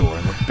front door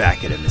and looked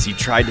back at him as he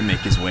tried to make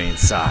his way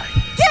inside.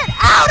 "Get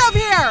out of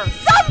here!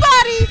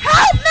 Somebody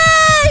help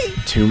me!"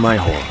 To my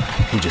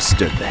horror, he just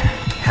stood there,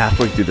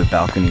 halfway through the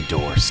balcony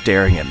door,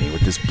 staring at me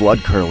with this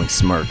blood-curdling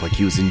smirk like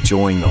he was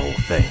enjoying the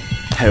whole thing.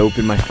 I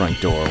opened my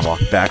front door and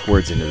walked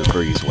backwards into the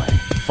breezeway.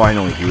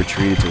 Finally, he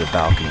retreated to the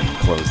balcony and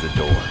closed the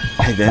door.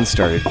 I then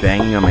started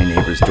banging on my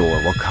neighbor's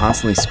door while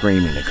constantly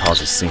screaming to cause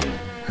a scene.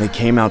 They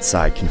came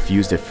outside,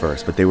 confused at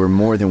first, but they were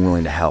more than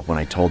willing to help when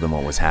I told them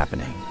what was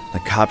happening. The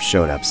cops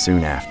showed up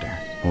soon after,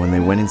 and when they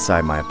went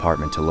inside my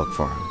apartment to look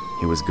for him,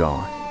 he was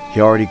gone.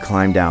 He already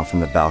climbed down from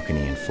the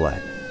balcony and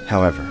fled.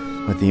 However,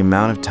 with the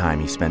amount of time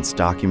he spent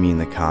stalking me in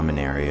the common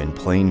area in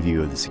plain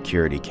view of the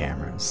security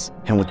cameras,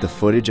 and with the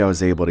footage I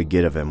was able to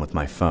get of him with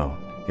my phone,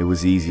 it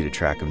was easy to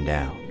track him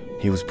down.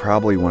 He was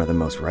probably one of the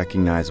most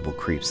recognizable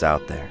creeps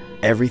out there.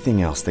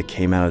 Everything else that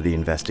came out of the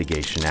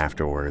investigation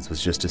afterwards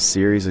was just a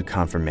series of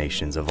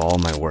confirmations of all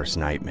my worst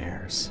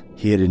nightmares.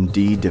 He had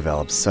indeed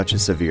developed such a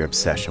severe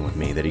obsession with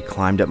me that he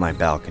climbed up my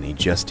balcony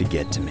just to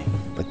get to me.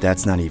 But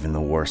that's not even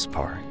the worst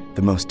part.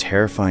 The most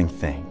terrifying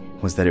thing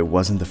was that it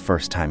wasn't the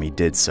first time he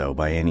did so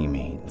by any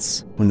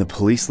means. When the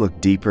police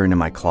looked deeper into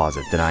my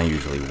closet than I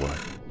usually would,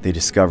 they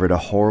discovered a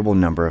horrible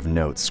number of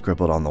notes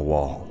scribbled on the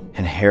wall,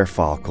 and hair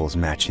follicles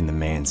matching the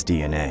man's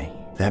DNA.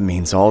 That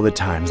means all the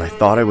times I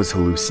thought I was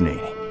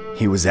hallucinating,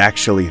 he was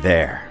actually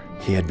there.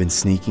 He had been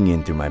sneaking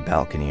in through my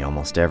balcony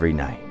almost every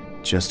night,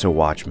 just to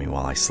watch me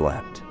while I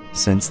slept.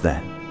 Since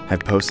then, I've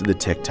posted the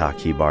TikTok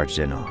he barged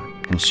in on,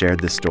 and shared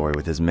this story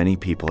with as many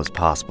people as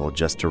possible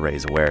just to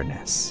raise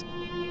awareness.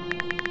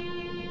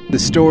 The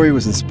story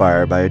was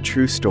inspired by a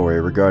true story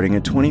regarding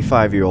a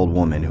 25-year-old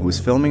woman who was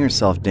filming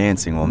herself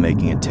dancing while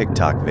making a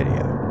TikTok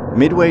video.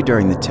 Midway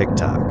during the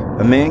TikTok,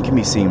 a man can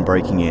be seen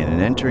breaking in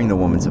and entering the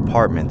woman's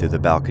apartment through the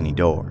balcony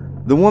door.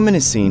 The woman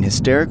is seen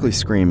hysterically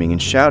screaming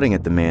and shouting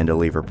at the man to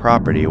leave her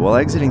property while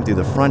exiting through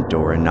the front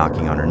door and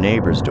knocking on her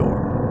neighbor's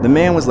door. The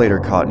man was later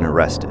caught and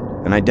arrested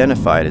and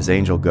identified as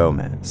Angel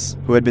Gomez,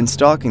 who had been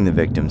stalking the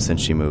victim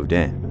since she moved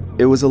in.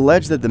 It was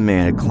alleged that the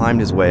man had climbed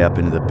his way up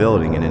into the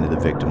building and into the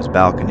victim's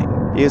balcony.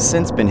 He has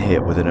since been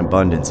hit with an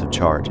abundance of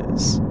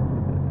charges.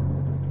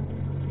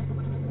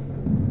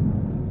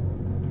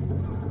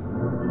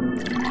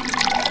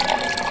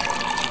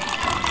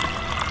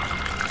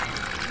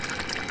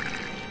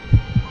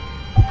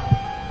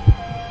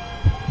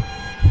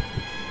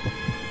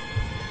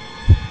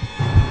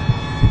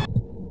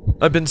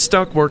 I've been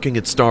stuck working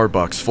at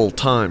Starbucks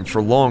full-time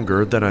for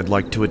longer than I'd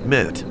like to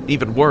admit.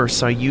 Even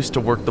worse, I used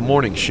to work the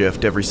morning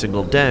shift every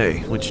single day,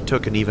 which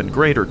took an even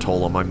greater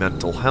toll on my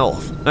mental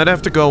health. I'd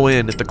have to go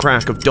in at the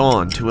crack of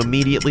dawn to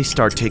immediately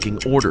start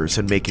taking orders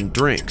and making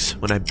drinks,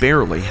 when I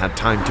barely had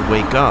time to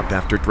wake up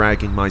after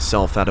dragging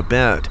myself out of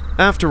bed.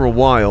 After a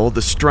while,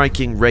 the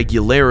striking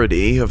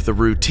regularity of the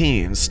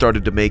routine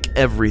started to make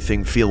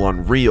everything feel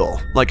unreal,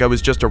 like I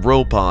was just a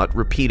robot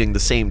repeating the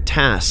same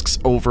tasks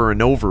over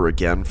and over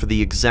again for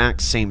the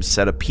exact same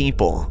set of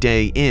people,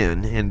 day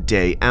in and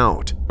day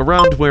out.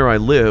 Around where I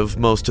live,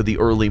 most of the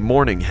early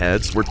morning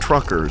heads were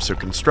truckers or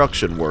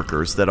construction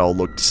workers that all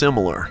looked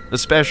similar,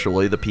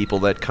 especially the people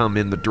that come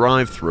in the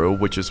drive-thru,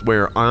 which is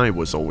where I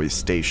was always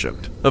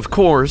stationed. Of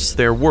course,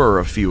 there were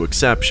a few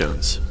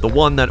exceptions. The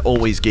one that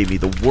always gave me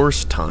the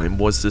worst time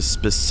was this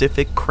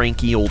specific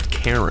cranky old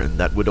Karen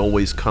that would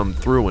always come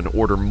through and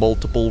order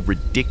multiple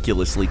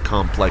ridiculously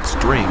complex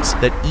drinks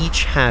that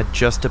each had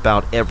just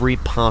about every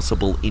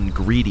possible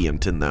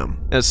ingredient in them.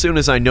 As soon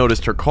as I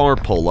noticed her car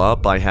pull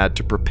up, I had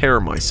to prepare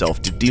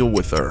myself to deal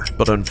with her.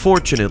 But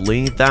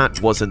unfortunately,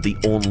 that wasn't the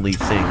only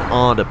thing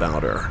odd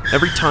about her.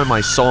 Every time I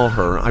saw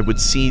her, I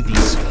would see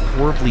these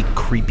horribly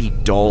creepy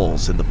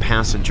dolls in the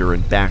passenger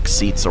and back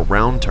seats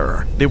around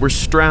her. They were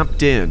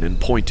strapped in and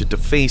pointed to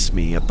face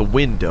me at the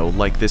window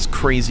like this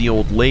crazy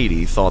old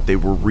lady thought they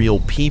were real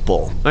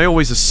people. I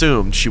always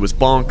assumed she was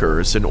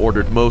bonkers and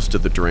ordered most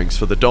of the drinks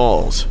for the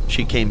dolls.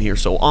 She came here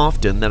so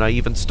often that I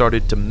even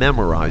started to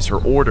memorize her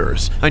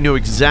orders. I knew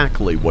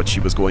exactly what she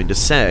was going to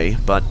say,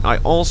 but I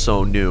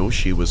also knew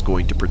she was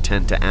going to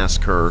pretend to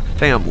ask her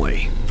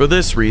family. For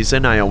this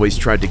reason, I always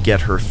tried to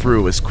get her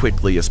through as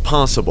quickly as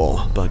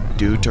possible, but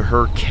due to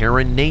her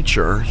Karen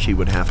nature, she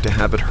would have to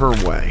have it her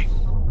way.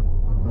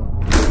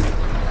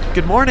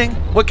 Good morning.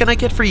 What can I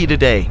get for you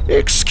today?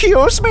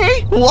 Excuse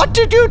me? What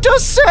did you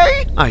just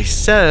say? I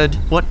said,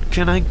 what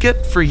can I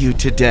get for you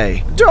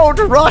today? Don't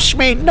rush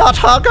me, nut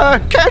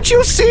hugger. Can't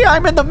you see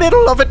I'm in the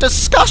middle of a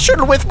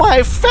discussion with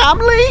my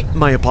family?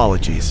 My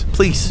apologies.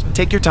 Please,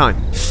 take your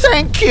time.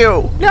 Thank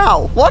you.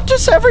 Now, what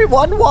does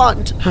everyone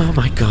want? Oh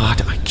my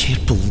god, I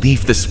can't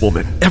believe this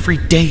woman. Every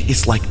day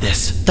is like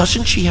this.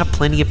 Doesn't she have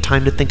plenty of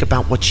time to think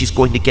about what she's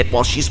going to get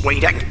while she's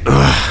waiting?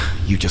 Ugh,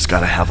 you just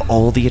gotta have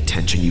all the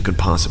attention you can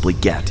possibly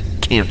get,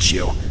 can't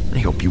you? I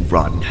hope you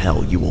rot in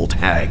hell, you old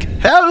hag.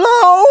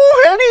 Hello?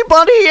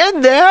 Anybody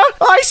in there?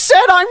 I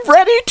said I'm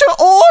ready to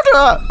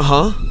order.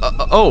 Huh?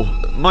 Oh,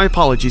 my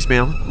apologies,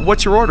 ma'am.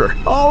 What's your order?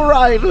 All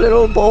right,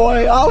 little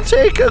boy. I'll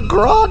take a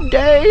grande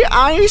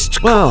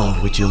iced... Well,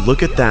 would you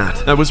look at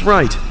that? I was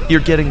right.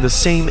 You're getting the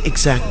same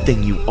exact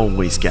thing you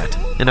always get.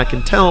 And I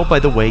can tell by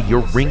the way your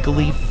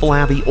wrinkly,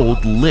 flabby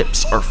old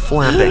lips are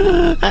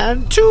flapping.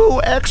 And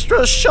 2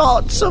 extra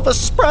shots of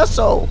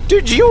espresso.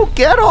 Did you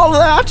get all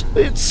that?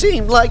 It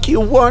seemed like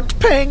you weren't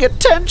paying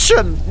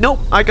attention. Nope,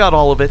 I got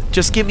all of it.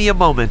 Just give me a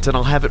moment and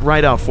I'll have it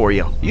right out for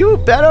you. You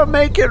better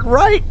make it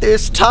right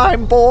this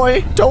time,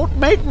 boy. Don't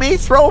make me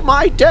throw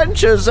my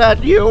dentures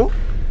at you.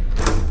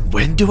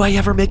 When do I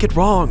ever make it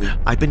wrong?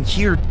 I've been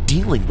here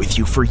dealing with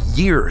you for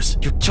years.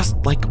 You're just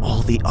like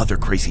all the other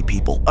crazy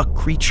people, a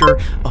creature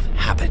of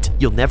habit.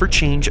 You'll never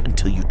change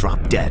until you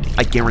drop dead.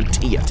 I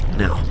guarantee it.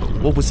 Now,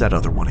 what was that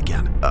other one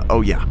again?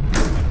 Oh yeah.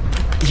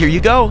 Here you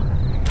go.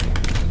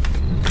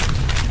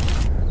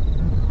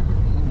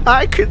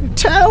 I can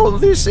tell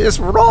this is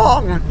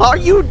wrong. Are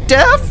you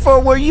deaf or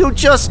were you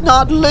just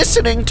not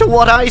listening to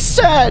what I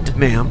said?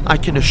 Ma'am, I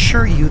can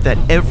assure you that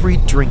every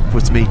drink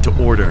was made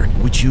to order.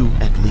 Would you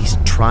at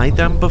least try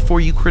them before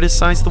you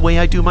criticize the way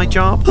I do my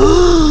job?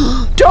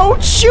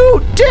 Don't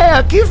you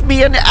dare give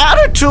me an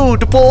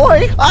attitude,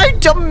 boy. I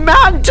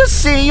demand to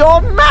see your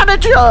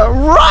manager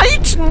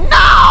right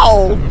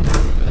now.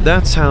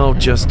 That's how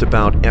just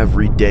about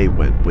every day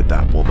went with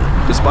that woman.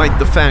 Despite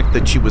the fact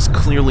that she was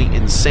clearly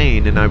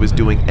insane and I was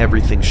doing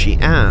everything she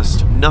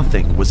asked,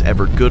 nothing was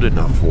ever good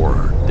enough for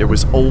her. There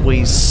was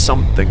always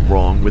something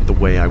wrong with the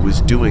way I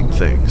was doing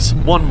things.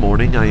 One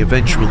morning, I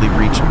eventually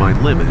reached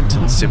my limit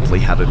and simply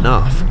had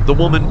enough. The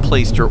woman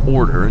placed her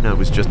order and I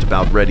was just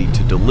about ready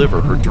to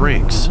deliver her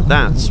drinks.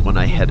 That's when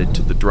I headed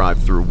to the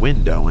drive-thru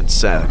window and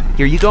said,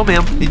 "Here you go,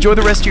 ma'am. Enjoy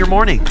the rest of your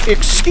morning."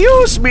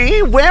 Excuse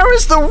me, where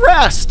is the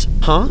rest?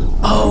 Huh?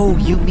 Oh,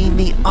 you mean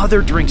the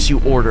other drinks you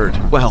ordered?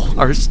 Well,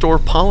 our store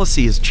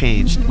policy has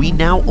changed. We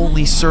now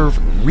only serve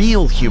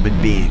real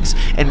human beings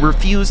and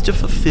refuse to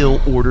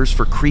fulfill orders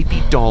for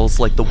creepy dolls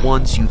like the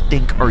ones you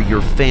think are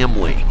your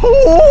family.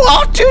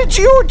 What did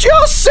you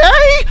just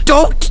say?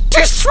 Don't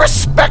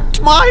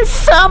disrespect my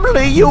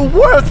family, you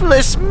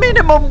worthless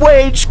minimum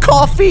wage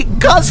coffee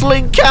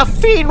guzzling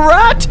caffeine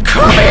rat!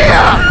 Come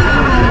here!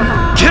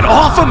 Get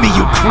off of me,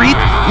 you creep!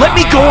 Let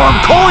me go or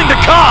I'm calling the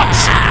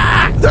cops!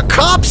 The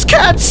cops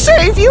can't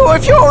save you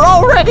if you're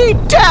already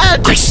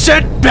dead! I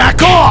said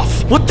back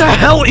off! What the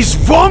hell is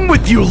wrong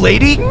with you,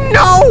 lady?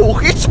 No,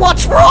 it's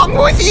what's wrong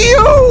with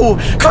you!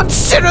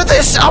 Consider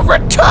this a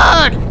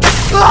return!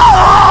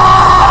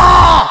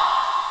 Ah!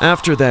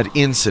 After that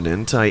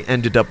incident, I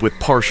ended up with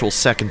partial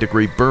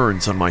second-degree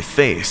burns on my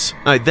face.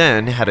 I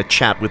then had a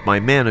chat with my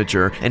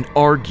manager and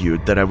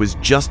argued that I was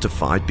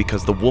justified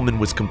because the woman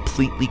was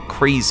completely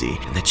crazy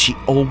and that she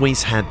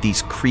always had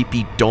these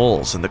creepy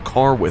dolls in the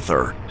car with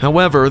her.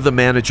 However, the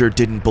manager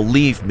didn't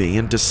believe me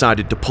and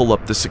decided to pull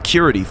up the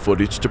security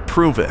footage to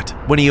prove it.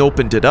 When he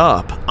opened it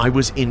up, I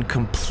was in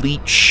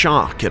complete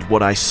shock at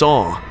what I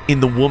saw.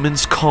 In the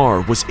woman's car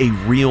was a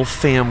real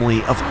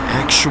family of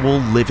actual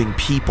living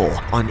people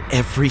on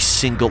every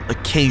single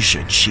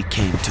occasion she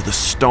came to the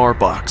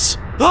Starbucks.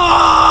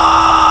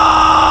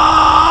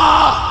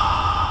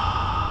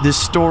 This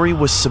story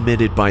was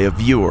submitted by a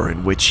viewer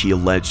in which he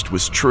alleged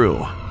was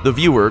true. The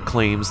viewer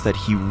claims that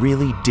he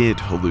really did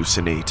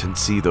hallucinate and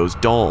see those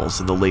dolls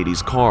in the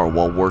lady's car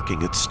while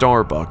working at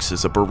Starbucks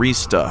as a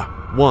barista.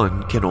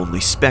 One can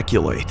only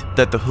speculate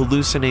that the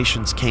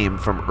hallucinations came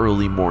from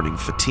early morning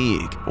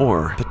fatigue,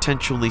 or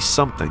potentially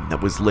something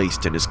that was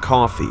laced in his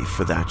coffee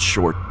for that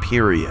short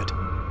period.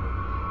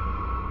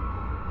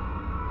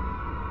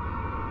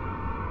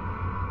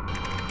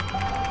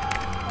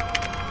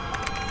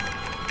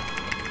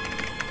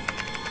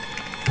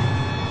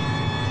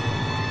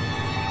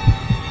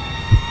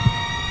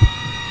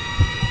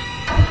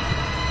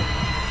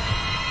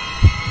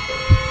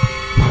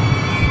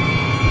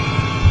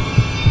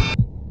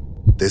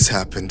 This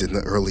happened in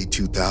the early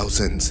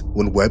 2000s,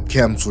 when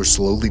webcams were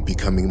slowly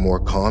becoming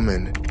more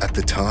common. At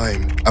the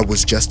time, I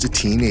was just a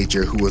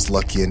teenager who was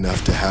lucky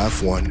enough to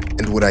have one,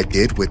 and what I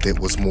did with it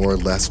was more or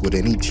less what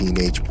any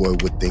teenage boy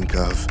would think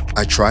of.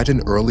 I tried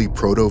an early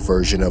proto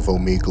version of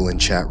Omegle and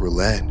Chat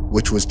Roulette,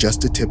 which was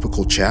just a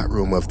typical chat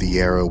room of the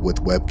era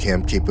with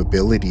webcam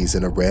capabilities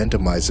and a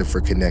randomizer for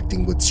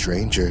connecting with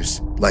strangers.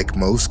 Like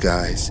most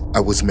guys, I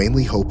was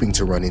mainly hoping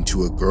to run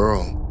into a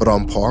girl, but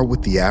on par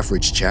with the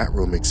average chat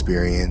room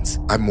experience,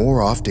 I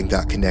more often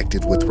got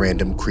connected with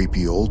random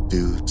creepy old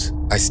dudes.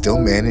 I still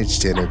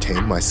managed to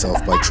entertain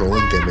myself by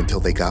trolling them until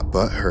they got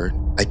butthurt.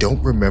 I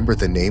don't remember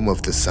the name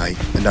of the site,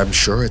 and I'm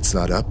sure it's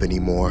not up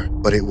anymore,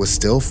 but it was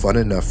still fun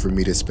enough for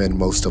me to spend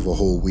most of a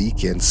whole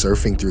weekend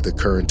surfing through the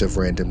current of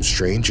random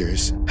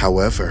strangers.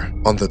 However,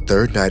 on the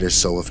third night or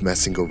so of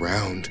messing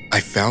around, I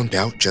found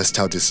out just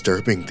how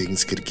disturbing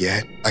things could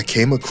get. I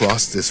came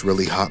across this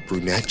really hot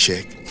brunette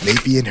chick,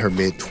 maybe in her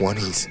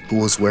mid-20s, who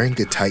was wearing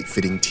a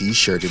tight-fitting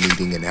t-shirt and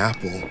eating an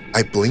apple.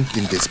 I blinked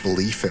in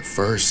disbelief at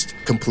first,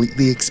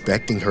 completely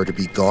expecting her to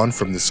be gone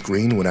from the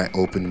screen when I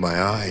opened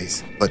my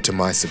eyes, but to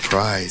my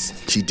surprise,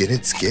 she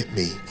didn't skip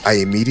me. I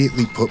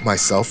immediately put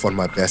myself on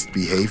my best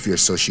behavior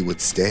so she would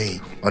stay.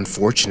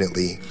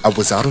 Unfortunately, I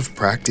was out of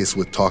practice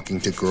with talking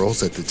to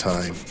girls at the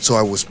time, so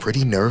I was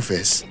pretty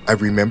nervous. I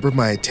remember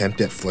my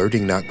attempt at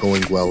flirting not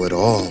going well at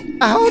all.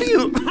 How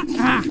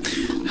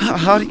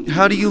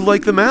do you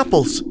like them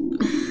apples?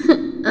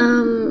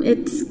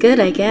 It's good,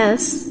 I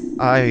guess.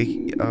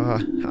 I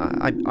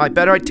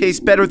bet I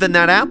taste better than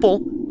that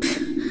apple.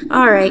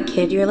 Alright,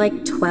 kid, you're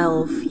like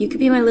 12. You could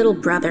be my little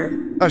brother.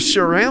 I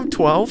sure am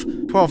 12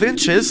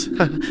 inches.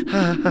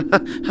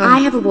 I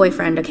have a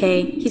boyfriend,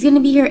 okay? He's gonna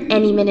be here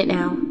any minute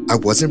now. I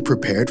wasn't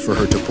prepared for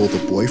her to pull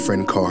the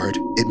boyfriend card.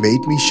 It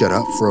made me shut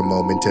up for a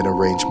moment and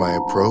arrange my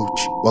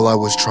approach. While I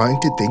was trying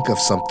to think of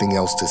something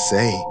else to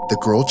say, the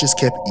girl just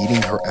kept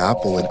eating her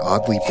apple in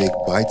oddly big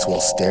bites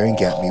while staring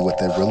at me with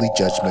a really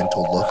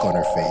judgmental look on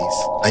her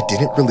face. I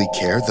didn't really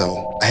care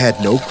though. I had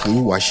no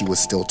clue why she was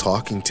still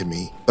talking to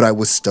me, but I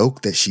was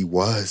stoked that she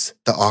was.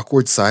 The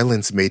awkward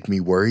silence made me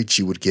worried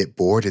she would get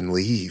bored and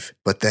leave,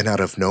 but then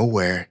out of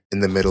nowhere, in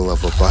the middle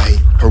of a bite,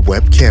 her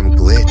webcam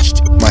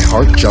glitched. My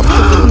heart jumped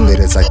a little bit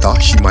as I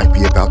thought she might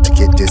be about to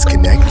get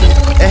disconnected.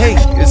 Hey,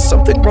 is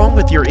something wrong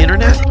with your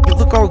internet? You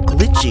look all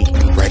glitchy.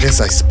 Right as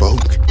I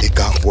spoke, it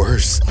got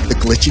worse. The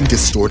glitching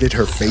distorted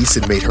her face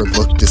and made her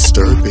look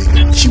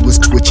disturbing. She was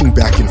twitching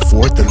back and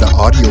forth and the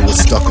audio was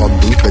stuck on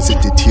loop as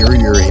it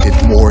deteriorated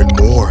more and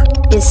more.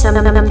 Is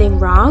something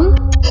wrong?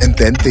 And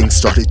then things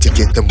started to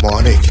get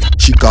demonic.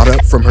 She got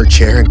up from her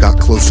chair and got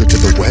closer to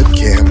the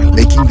webcam,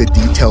 making the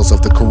details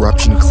of the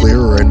corruption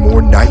clearer and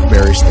more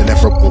nightmarish than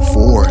ever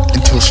before,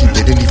 until she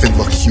didn't even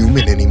look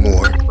human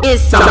anymore.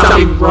 Is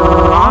something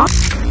wrong?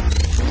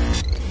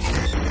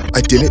 I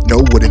didn't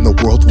know what in the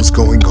world was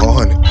going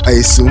on. I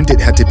assumed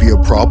it had to be a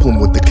problem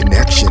with the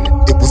connection.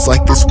 It was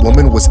like this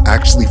woman was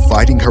actually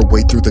fighting her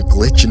way through the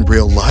glitch in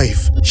real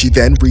life. She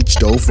then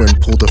reached over and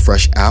pulled a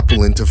fresh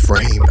apple into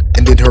frame,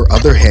 and in her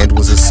other hand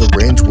was a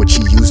syringe which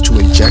she used to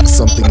inject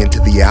something into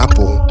the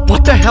apple.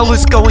 What the hell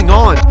is going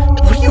on?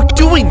 What are you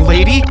doing,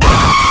 lady?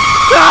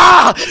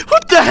 Ah!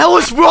 What the hell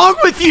is wrong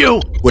with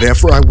you?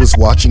 Whatever I was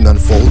watching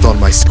unfold on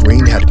my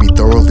screen had me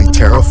thoroughly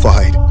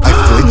terrified. I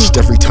flinched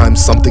every time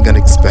something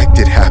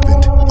unexpected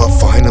happened. But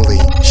finally,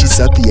 she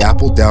set the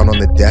apple down on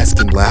the desk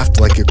and laughed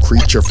like a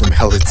creature from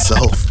hell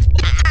itself.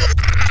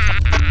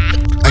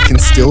 I can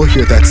still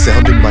hear that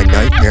sound in my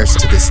nightmares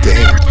to this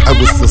day. I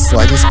was the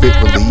slightest bit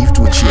relieved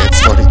when she had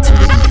started to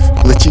leave,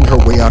 glitching her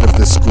way out of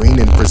the screen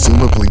and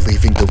presumably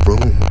leaving the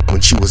room.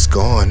 When she was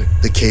gone,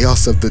 the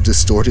chaos of the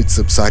distorted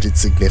subsided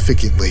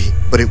significantly,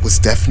 but it was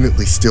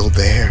definitely still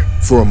there.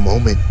 For a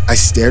moment, I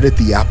stared at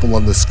the apple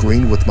on the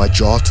screen with my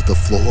jaw to the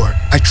floor.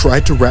 I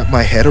tried to wrap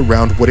my head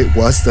around what it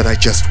was that I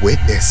just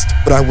witnessed,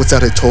 but I was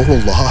at a total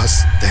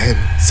loss. Then,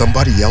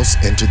 somebody else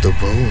entered the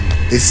room.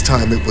 This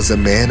time it was a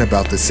man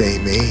about the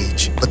same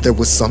age, but there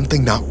was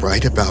something not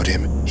right about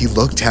him. He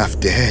looked half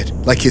dead,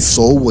 like his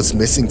soul was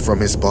missing from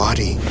his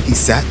body. He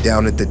sat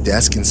down at the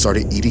desk and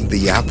started eating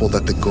the apple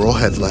that the girl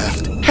had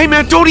left. Hey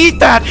man, don't eat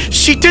that!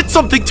 She did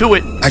something to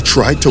it! I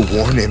tried to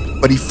warn him,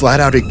 but he flat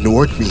out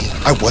ignored me.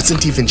 I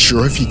wasn't even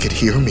sure if he could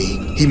hear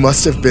me. He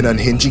must have been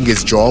unhinging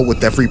his jaw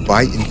with every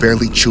bite and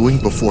barely chewing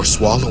before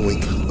swallowing.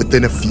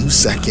 Within a few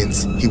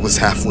seconds, he was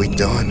halfway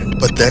done.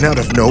 But then out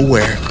of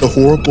nowhere, the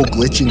horrible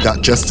glitching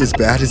got just as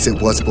bad as it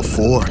was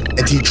before,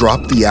 and he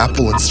dropped the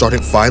apple and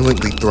started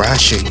violently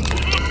thrashing.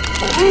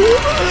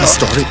 He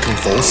started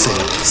convulsing,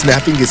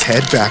 snapping his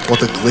head back while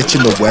the glitch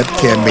in the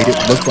webcam made it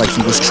look like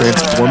he was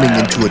transforming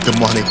into a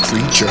demonic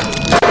creature.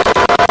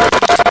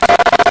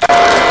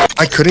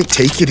 I couldn't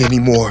take it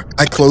anymore.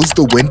 I closed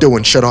the window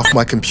and shut off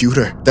my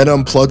computer, then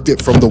unplugged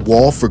it from the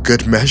wall for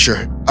good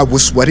measure. I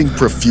was sweating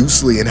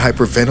profusely and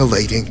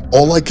hyperventilating.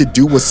 All I could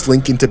do was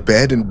slink into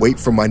bed and wait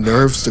for my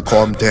nerves to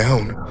calm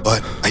down.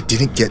 But I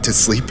didn't get to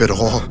sleep at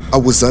all. I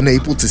was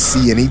unable to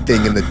see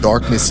anything in the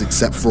darkness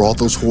except for all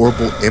those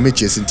horrible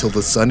images until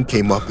the sun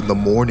came up in the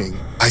morning.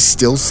 I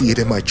still see it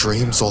in my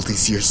dreams all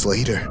these years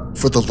later.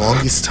 For the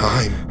longest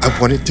time, I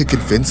wanted to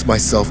convince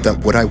myself that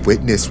what I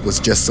witnessed was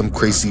just some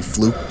crazy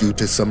fluke due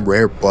to some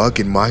rare bug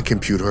in my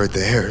computer or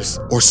theirs,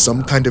 or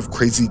some kind of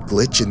crazy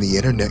glitch in the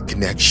internet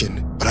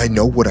connection. But I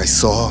know what I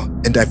saw,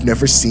 and I've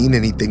never seen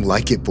anything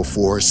like it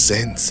before or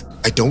since.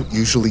 I don't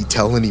usually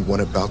tell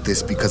anyone about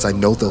this because I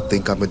know they'll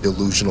think I'm a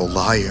delusional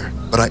liar,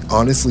 but I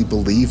honestly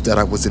believe that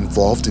I was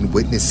involved in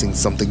witnessing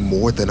something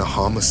more than a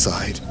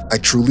homicide. I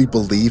truly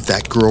believe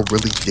that girl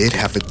really did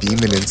have a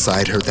demon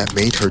inside her that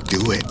made her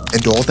do it,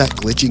 and all that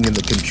glitching in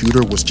the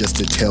computer was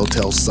just a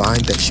telltale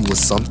sign that she was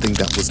something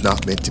that was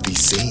not meant to be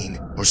seen,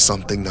 or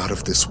something not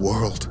of this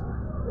world.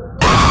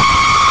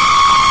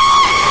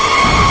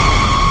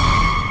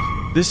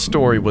 This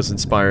story was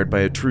inspired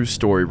by a true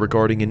story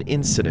regarding an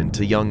incident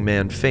a young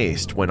man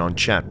faced when on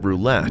chat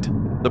roulette.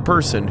 The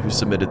person who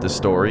submitted the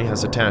story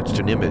has attached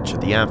an image of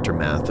the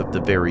aftermath of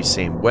the very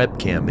same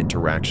webcam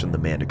interaction the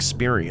man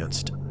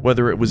experienced.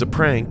 Whether it was a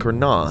prank or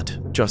not,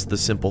 just the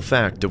simple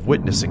fact of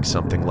witnessing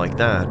something like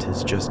that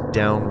is just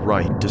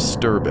downright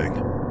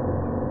disturbing.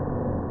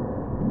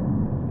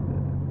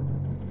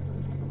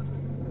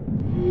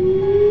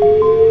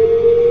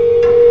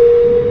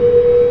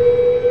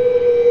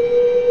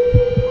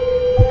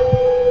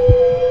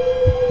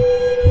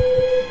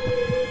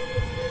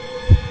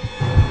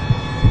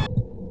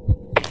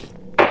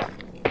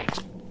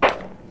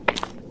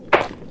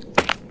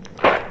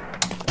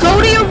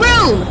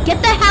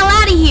 Get the hell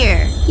out of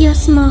here!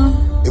 Yes, Mom.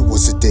 It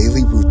was a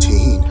daily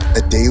routine,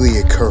 a daily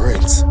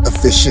occurrence, a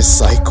vicious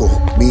cycle.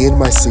 Me and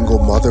my single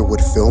mother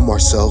would film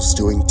ourselves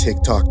doing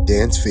TikTok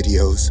dance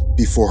videos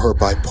before her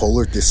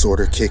bipolar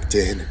disorder kicked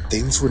in.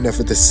 Things were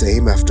never the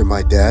same after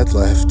my dad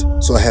left,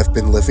 so I have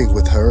been living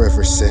with her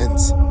ever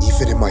since,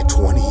 even in my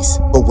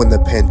 20s. But when the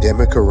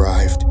pandemic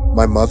arrived,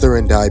 my mother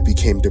and I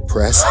became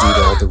depressed due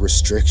to all the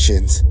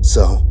restrictions,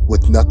 so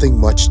with nothing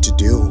much to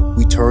do,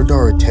 we turned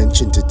our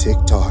attention to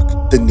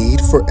TikTok. The need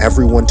for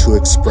everyone to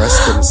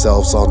express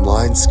themselves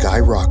online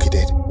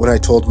skyrocketed. When I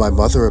told my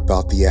mother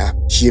about the app,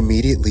 she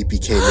immediately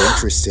became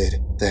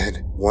interested.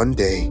 Then, one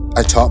day,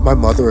 I taught my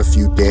mother a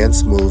few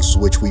dance moves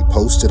which we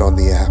posted on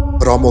the app,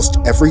 but almost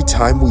every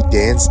time we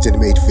danced and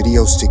made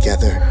videos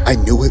together, I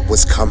knew it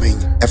was coming.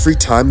 Every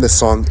time the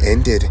song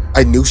ended,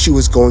 I knew she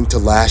was going to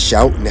lash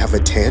out and have a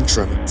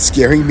tantrum,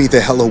 scaring me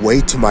the hell away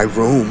to my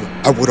room.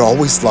 I would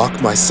always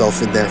lock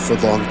myself in there for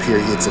long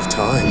periods of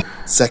time.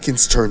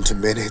 Seconds turned to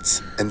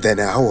minutes, and then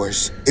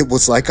hours. It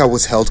was like I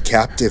was held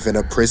captive and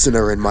a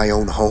prisoner in my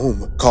own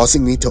home,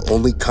 causing me to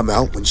only come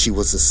out when she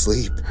was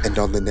asleep. And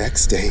on the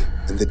next day,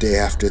 and the day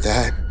after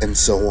that, and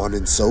so on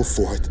and so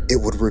forth. It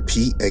would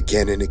repeat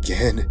again and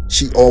again.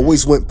 She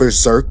always went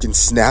berserk and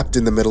snapped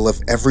in the middle of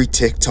every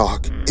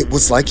TikTok. It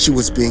was like she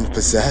was being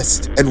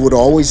possessed, and would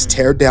always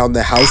tear down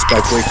the house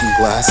by breaking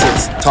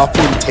glasses,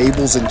 toppling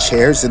tables and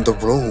chairs in the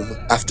room.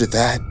 After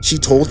that, she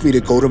told me to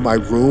go to my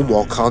room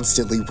while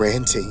constantly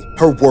ranting,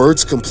 her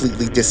words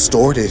completely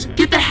distorted.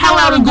 Get the hell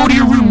out and go to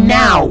your room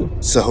now!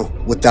 So,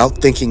 without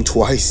thinking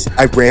twice,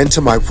 I ran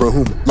to my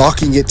room,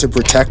 locking it to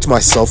protect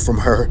myself from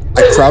her.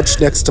 I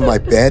crouched next to my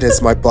bed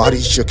as my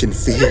body shook in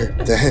fear.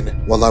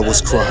 Then, while I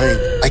was crying,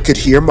 I could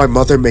hear my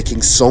mother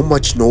making so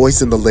much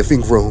noise in the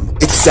living room.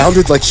 It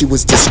sounded like she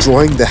was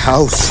destroying the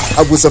house.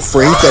 I was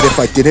afraid that if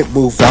I didn't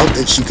move out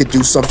that she could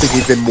do something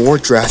even more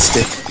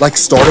drastic, like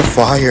start a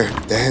fire.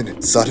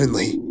 Then,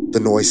 suddenly, the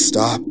noise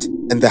stopped,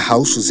 and the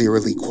house was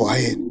eerily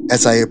quiet.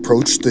 As I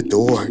approached the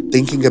door,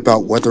 thinking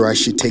about whether I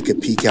should take a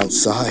peek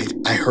outside,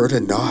 I heard a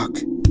knock.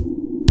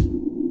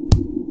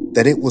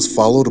 Then it was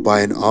followed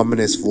by an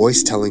ominous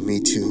voice telling me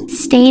to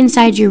stay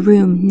inside your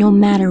room no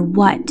matter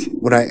what.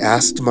 When I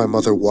asked my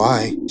mother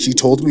why, she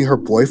told me her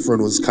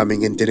boyfriend was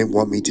coming and didn't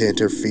want me to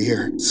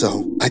interfere.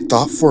 So I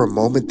thought for a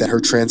moment that her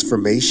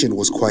transformation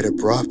was quite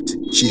abrupt.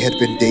 She had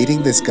been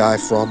dating this guy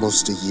for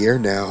almost a year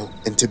now,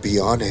 and to be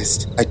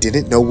honest, I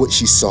didn't know what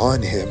she saw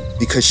in him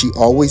because she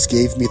always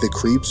gave me the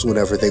creeps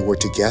whenever they were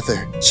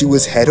together. She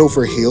was head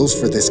over heels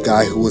for this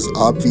guy who was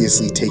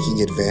obviously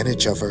taking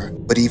advantage of her.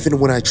 But even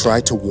when I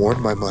tried to warn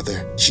my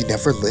mother, she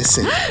never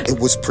listened. It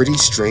was pretty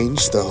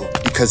strange though,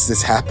 because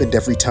this happened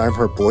every time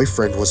her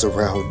boyfriend was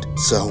around.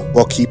 So,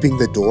 while keeping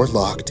the door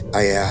locked,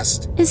 I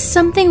asked, is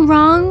something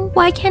wrong?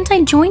 Why can't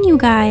I join you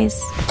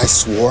guys? I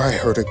swore I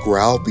heard a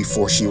growl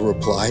before she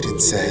replied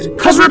and said,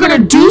 "'Cause we're gonna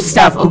do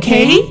stuff,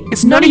 okay?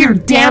 It's none of your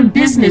damn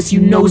business,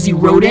 you nosy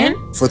rodent."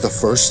 For the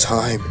first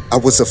time, I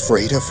was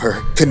afraid of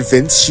her,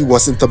 convinced she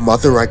wasn't the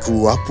mother I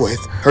grew up with.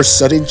 Her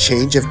sudden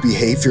change of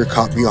behavior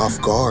caught me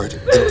off guard,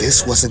 and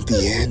this wasn't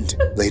the end.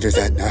 Later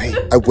that night,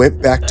 I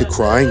went back to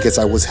crying as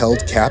I was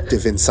held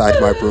captive inside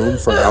my room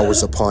for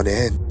hours upon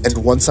end, and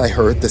once I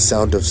heard the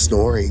sound of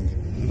snoring.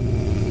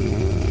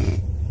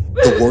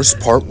 The worst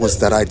part was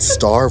that I'd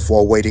starve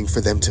while waiting for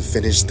them to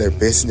finish their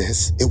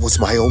business. It was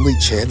my only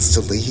chance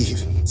to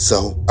leave.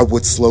 So, I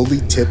would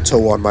slowly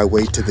tiptoe on my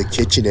way to the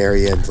kitchen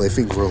area and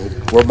living room,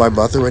 where my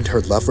mother and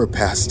her lover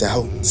passed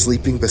out,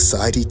 sleeping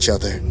beside each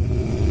other.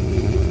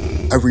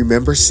 I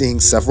remember seeing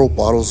several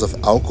bottles of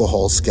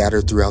alcohol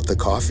scattered throughout the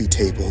coffee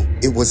table.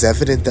 It was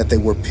evident that they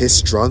were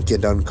piss drunk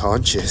and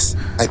unconscious.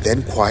 I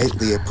then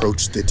quietly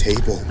approached the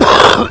table,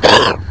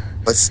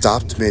 but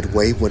stopped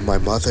midway when my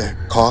mother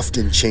coughed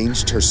and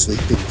changed her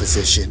sleeping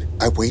position.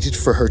 I waited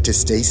for her to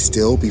stay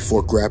still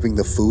before grabbing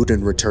the food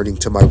and returning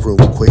to my room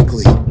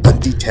quickly,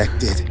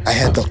 undetected. I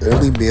had the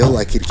only meal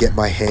I could get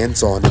my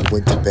hands on and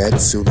went to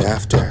bed soon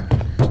after.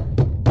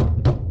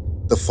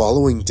 The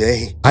following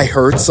day, I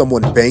heard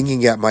someone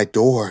banging at my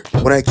door.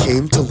 When I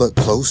came to look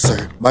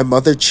closer, my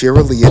mother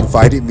cheerily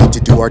invited me to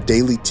do our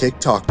daily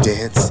TikTok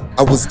dance.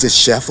 I was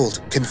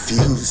disheveled,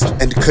 confused,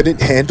 and couldn't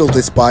handle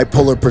this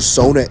bipolar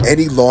persona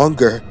any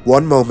longer.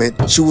 One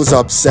moment, she was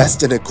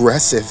obsessed and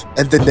aggressive,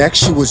 and the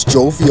next she was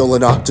jovial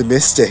and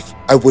optimistic.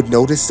 I would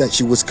notice that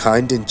she was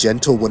kind and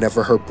gentle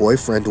whenever her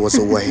boyfriend was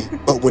away,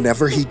 but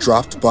whenever he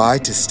dropped by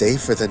to stay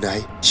for the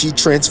night, she'd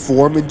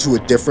transform into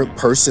a different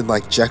person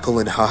like Jekyll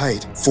and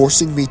Hyde,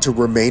 forcing me to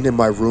remain in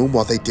my room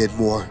while they did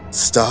more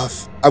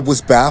stuff. I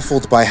was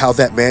baffled by how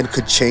that man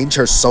could change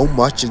her so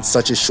much in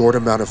such a short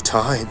amount of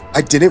time.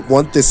 I didn't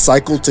want this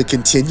cycle to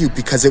continue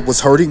because it was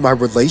hurting my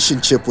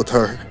relationship with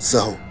her.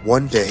 So,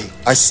 one day,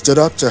 I stood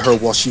up to her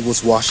while she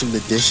was washing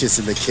the dishes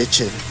in the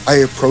kitchen. I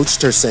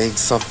approached her saying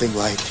something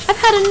like, "I've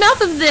had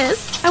enough of this.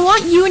 I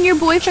want you and your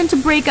boyfriend to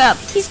break up.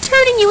 He's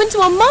turning you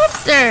into a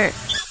monster."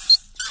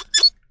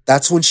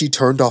 That's when she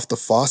turned off the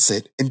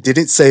faucet and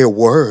didn't say a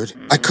word.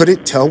 I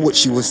couldn't tell what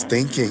she was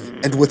thinking,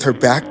 and with her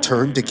back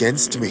turned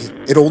against me,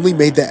 it only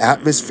made the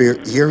atmosphere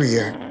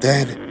eerier.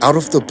 Then, out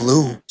of the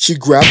blue, she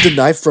grabbed a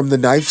knife from the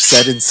knife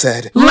set and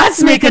said,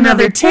 "Let's make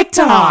another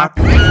TikTok."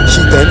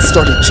 She then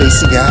started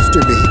chasing after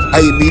me. I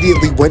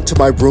immediately went to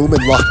my room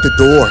and locked the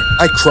door.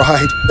 I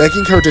cried,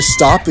 begging her to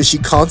stop as she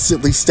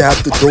constantly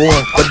stabbed the door.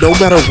 But no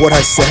matter what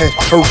I said,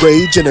 her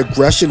rage and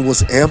aggression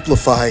was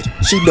amplified.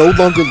 She no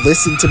longer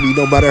listened to me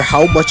no matter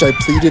how much I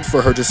pleaded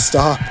for her to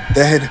stop.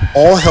 Then,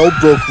 all hell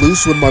broke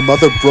loose when my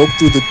mother broke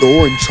through the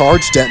door and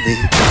charged at me.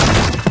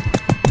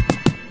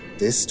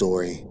 This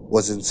story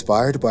was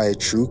inspired by a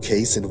true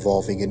case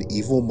involving an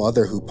evil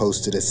mother who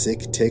posted a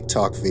sick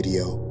TikTok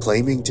video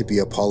claiming to be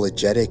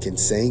apologetic and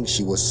saying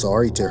she was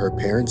sorry to her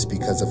parents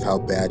because of how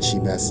bad she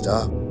messed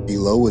up.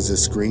 Below is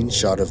a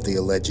screenshot of the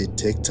alleged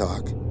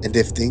TikTok, and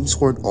if things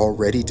weren't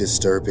already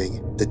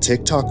disturbing, the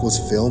TikTok was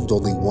filmed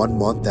only 1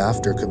 month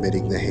after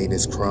committing the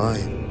heinous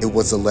crime. It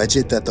was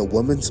alleged that the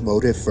woman's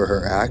motive for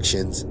her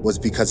actions was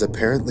because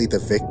apparently the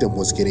victim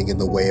was getting in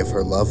the way of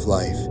her love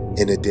life.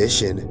 In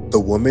addition, the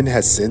woman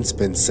has since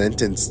been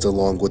sentenced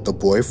along with the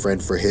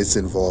boyfriend for his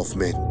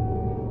involvement.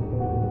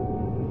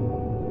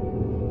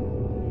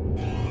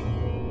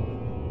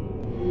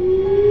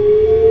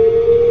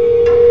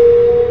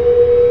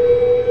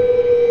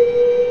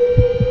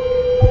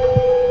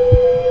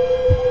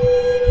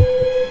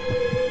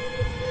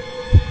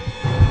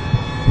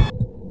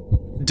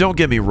 Don't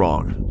get me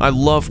wrong, I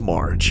love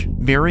Marge.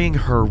 Marrying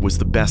her was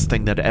the best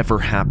thing that ever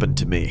happened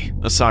to me,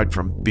 aside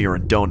from beer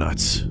and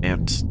donuts,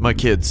 and my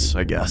kids,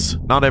 I guess.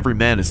 Not every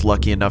man is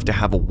lucky enough to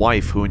have a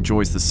wife who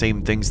enjoys the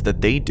same things that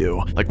they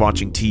do, like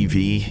watching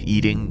TV,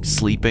 eating,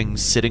 sleeping,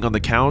 sitting on the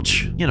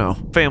couch, you know,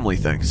 family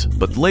things.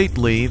 But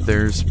lately,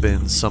 there's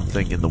been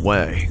something in the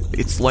way.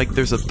 It's like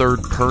there's a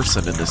third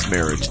person in this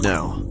marriage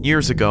now.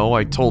 Years ago,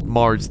 I told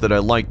Marge that I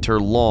liked her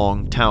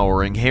long,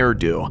 towering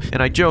hairdo,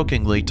 and I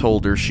jokingly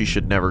told her she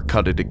should never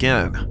cut it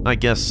again. I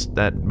guess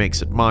that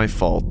makes it my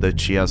fault that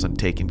she hasn't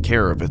taken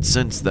care of it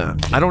since then.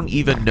 I don't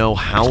even know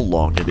how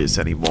long it is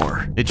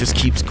anymore. It just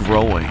keeps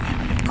growing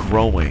and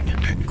growing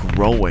and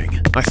growing.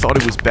 I thought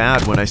it was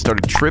bad when I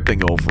started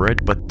tripping over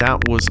it, but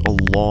that was a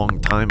long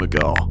time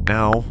ago.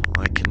 Now,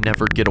 I can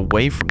never get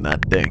away from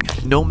that thing.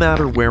 No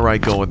matter where I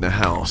go in the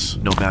house,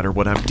 no matter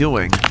what I'm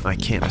doing, I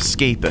can't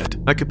escape it.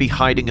 I could be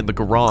hiding in the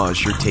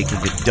garage or taking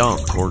a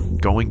dump or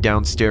going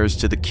downstairs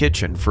to the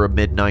kitchen for a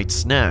midnight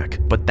snack,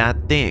 but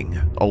that thing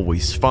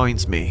always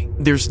finds me.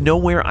 There's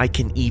nowhere I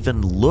can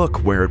even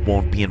look where it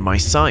won't be in my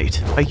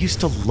sight. I used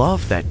to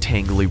love that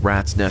tangly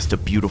rat's nest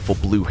of beautiful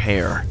blue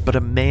hair, but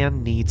a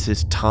man needs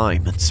his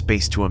time and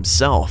space to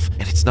himself,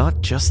 and it's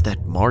not just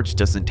that Marge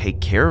doesn't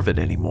take care of it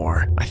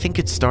anymore. I think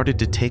it started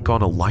to take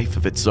on a life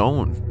of its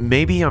own.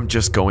 Maybe I'm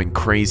just going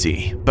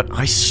crazy, but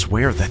I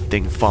swear that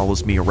thing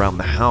follows me around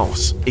the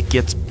house. It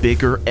gets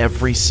bigger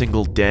every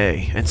single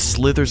day and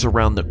slithers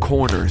around the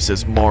corners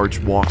as Marge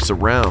walks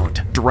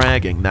around,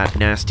 dragging that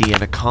nasty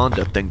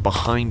anaconda thing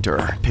behind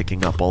her,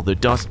 picking up all the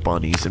dust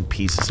bunnies and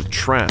pieces of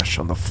trash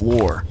on the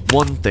floor.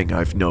 One thing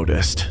I've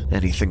noticed,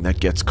 anything that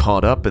gets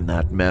caught up in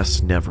that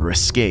mess never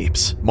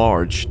escapes.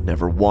 Marge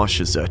never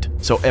washes it,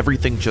 so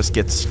everything just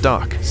gets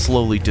stuck,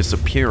 slowly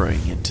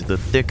disappearing into the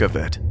thick of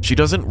it. She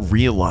doesn't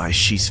realize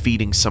she's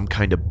feeding some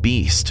kind of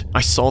beast.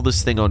 I saw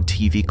this thing on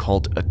TV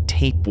called a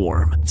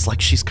tapeworm. It's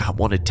like she's got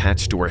one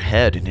attached to her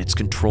head and it's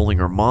controlling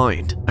her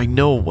mind. I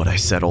know what I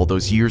said all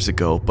those years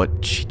ago,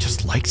 but she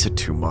just likes it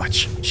too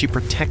much. She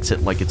protects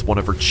it like it's one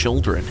of her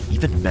children.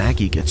 Even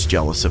Maggie gets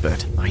jealous of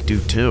it. I do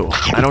too.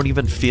 I don't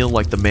even feel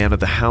like the man of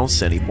the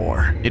house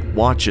anymore. It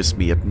watches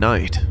me at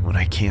night when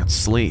I can't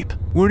sleep.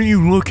 What are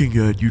you looking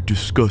at, you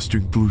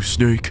disgusting blue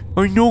snake?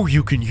 I know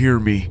you can hear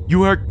me.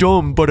 You act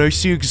dumb, but I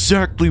see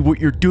exactly what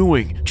you're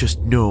doing. Just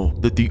know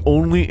that the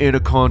only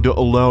anaconda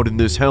allowed in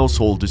this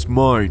household is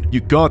mine. You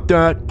got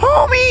that?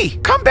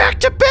 Homie, come back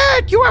to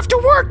bed. You have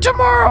to work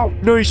tomorrow.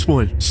 Nice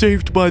one.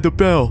 Saved by the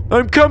bell.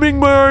 I'm coming,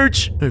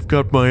 Marge. I've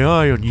got my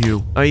eye on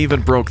you. I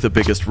even broke the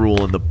biggest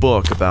rule in the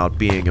book about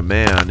being a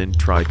man and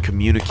tried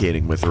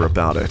communicating with her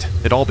about it.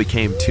 It all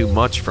became too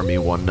much for me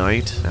one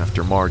night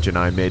after Marge and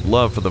I made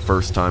love for the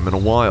first time in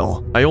a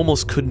while. I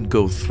almost couldn't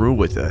go through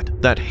with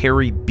it. That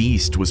hairy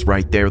beast was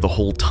right there the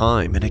whole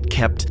time, and it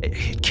kept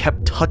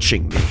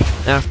touching me.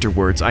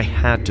 Afterwards, I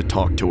had to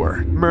talk to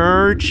her.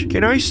 Marge,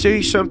 can I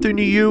say something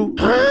to you?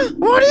 Huh?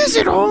 What is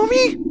it,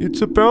 homie?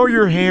 It's about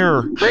your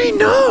hair. I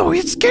know,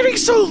 it's getting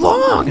so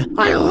long.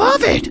 I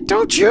love it,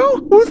 don't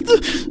you? What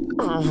the...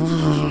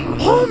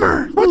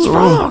 Homer, what's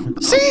wrong?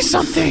 Say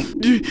something.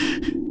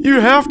 You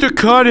have to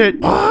cut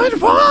it. What?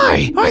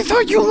 Why? I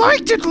thought you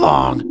liked it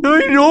long.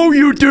 I know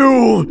you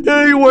do.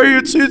 Anyway,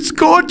 it's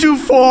gone too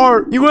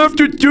far. You have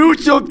to do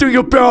something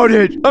about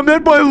it. I'm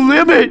at my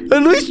limit.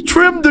 At least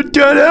trim the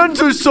dead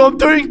ends or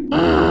something.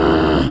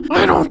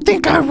 I don't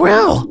think I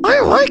will. I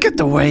like it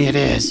the way it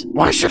is.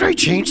 Why should I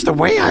change the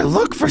way I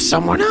look for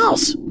someone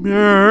else?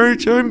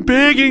 Marge, I'm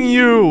begging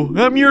you.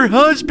 I'm your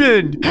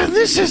husband. And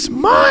this is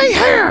my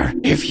hair.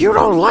 If you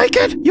don't like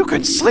it, you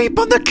can sleep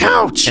on the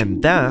couch.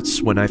 And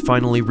that's when I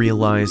finally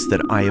realized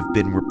that I have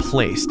been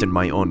replaced in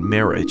my own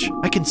marriage.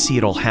 I can see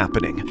it all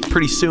happening.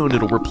 Pretty soon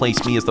it'll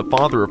replace me as the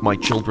father of my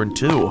children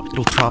too.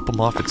 It'll drop them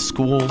off at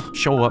school,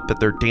 show up at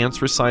their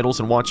dance recitals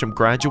and watch them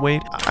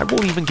graduate. I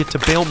won't even get to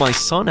bail my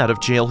son out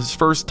of jail his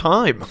first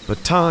time.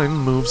 But time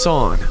moves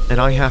on, and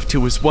I have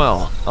to as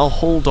well. I'll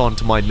hold on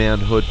to my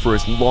manhood for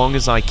as long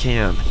as I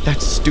can.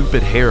 That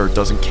stupid hair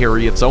doesn't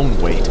carry its own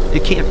weight.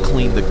 It can't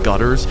clean the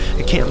gutters.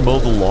 It can't mow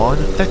the lawn.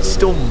 That's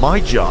still my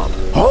job.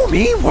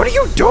 Homie, what are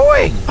you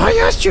doing? I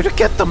asked you to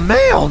get the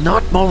mail,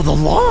 not mow the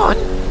lawn.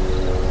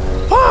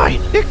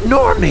 Fine,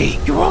 ignore me.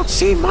 You won't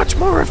see much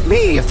more of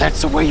me if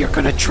that's the way you're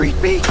gonna treat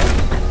me.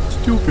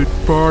 Stupid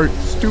Bart,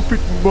 stupid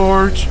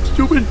Marge,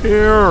 stupid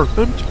hair.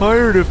 I'm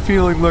tired of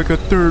feeling like a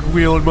third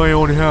wheel in my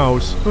own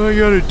house. I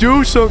gotta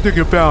do something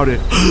about it.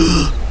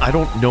 I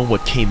don't know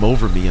what came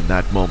over me in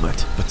that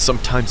moment, but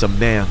sometimes a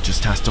man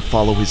just has to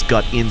follow his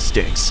gut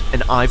instincts,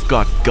 and I've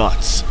got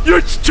guts.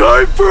 It's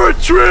time for a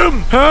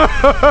trim!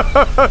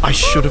 I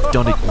should have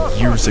done it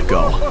years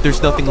ago.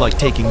 There's nothing like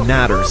taking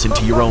matters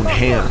into your own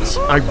hands.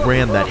 I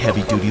ran that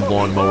heavy-duty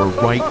lawnmower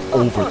right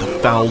over the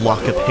foul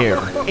lock of hair,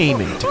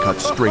 aiming to cut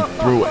straight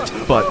through it.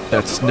 But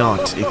that's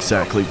not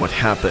exactly what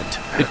happened.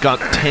 It got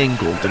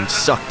tangled and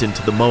sucked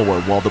into the mower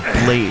while the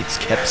blades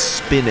kept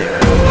spinning.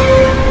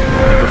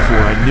 And before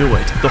I knew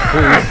it, the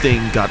whole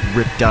thing got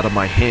ripped out of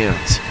my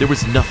hands. There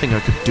was nothing I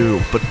could do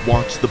but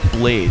watch the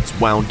blades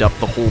wound up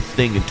the whole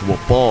thing into a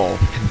ball.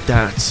 And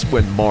that's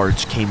when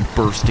Marge came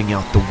bursting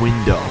out the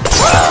window.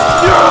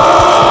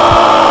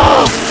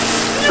 No!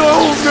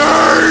 No,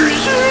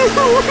 Marge! No!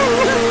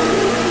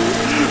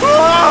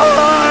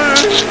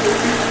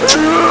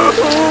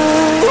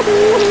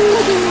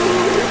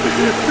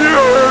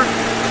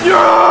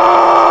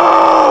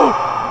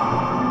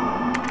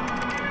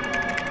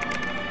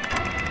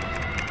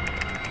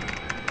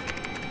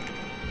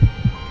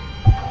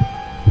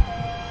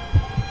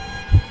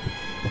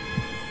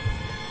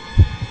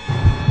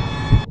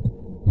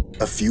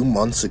 A few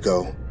months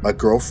ago, my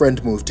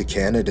girlfriend moved to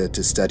Canada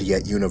to study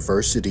at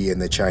university in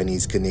the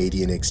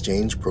Chinese-Canadian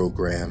exchange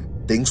program.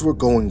 Things were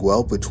going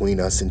well between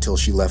us until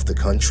she left the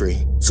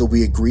country, so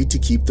we agreed to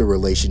keep the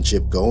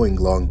relationship going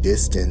long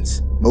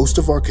distance. Most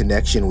of our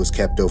connection was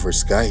kept over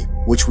Skype,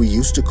 which we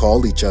used to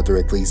call each other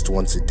at least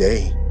once a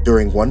day.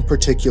 During one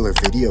particular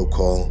video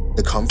call,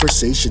 the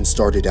conversation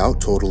started out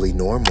totally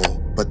normal,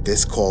 but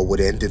this call would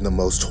end in the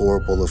most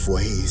horrible of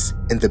ways.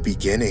 In the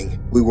beginning,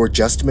 we were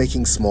just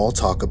making small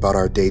talk about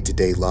our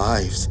day-to-day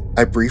lives.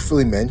 I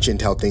briefly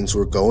mentioned how things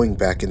were going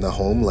back in the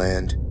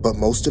homeland, but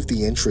most of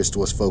the interest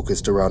was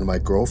focused around my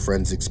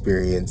girlfriend's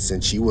experience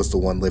since she was the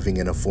one living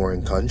in a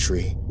foreign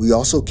country. We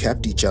also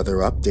kept each other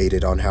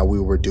updated on how we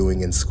were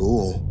doing in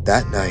school.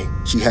 That night,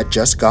 she had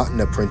just gotten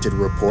a printed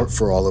report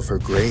for all of her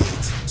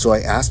grades, so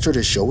I asked her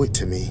to show it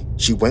to me.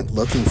 She went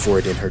looking for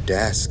it in her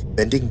desk,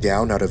 bending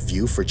down out of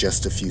view for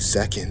just a few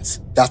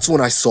seconds. That's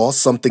when I saw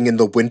something in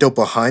the window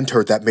behind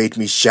her that made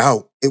me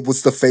shout. It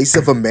was the face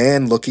of a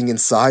man looking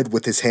inside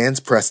with his hands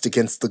pressed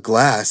against the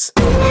glass.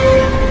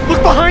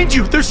 Look behind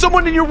you! There's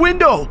someone in your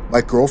window! My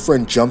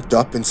girlfriend jumped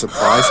up in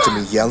surprise to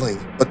me yelling,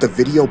 but the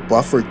video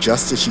buffered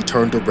just as she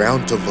turned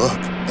around to look,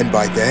 and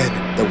by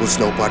then, there was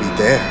nobody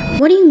there.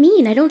 What do you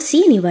mean? I don't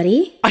see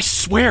anybody. I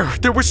swear,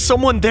 there was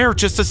someone there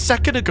just a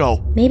second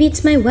ago. Maybe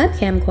it's my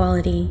webcam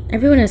quality.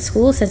 Everyone at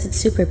school says it's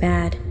super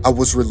bad. I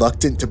was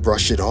reluctant to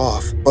brush it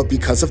off, but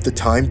because of the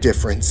time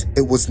difference,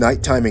 it was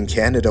nighttime in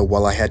Canada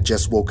while I had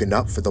just woken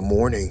up for the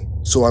morning.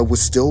 So I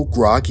was still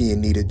groggy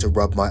and needed to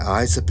rub my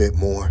eyes a bit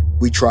more.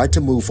 We tried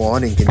to move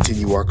on and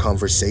continue our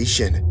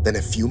conversation. Then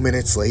a few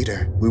minutes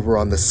later, we were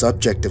on the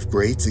subject of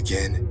grades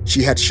again.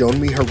 She had shown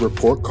me her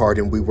report card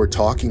and we were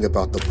talking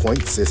about the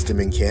point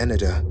system in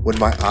Canada when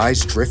my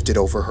eyes drifted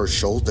over her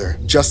shoulder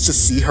just to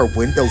see her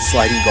window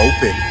sliding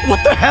open.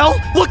 What the hell?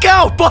 Look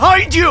out!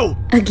 Behind you!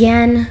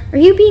 Again? Are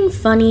you being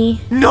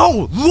funny?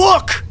 No!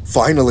 Look!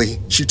 Finally,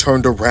 she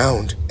turned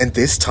around and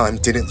this time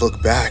didn't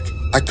look back.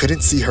 I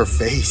couldn't see her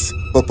face,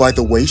 but by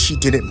the way she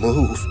didn't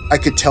move, I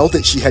could tell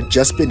that she had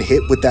just been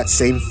hit with that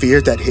same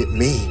fear that hit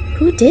me.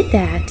 Who did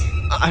that?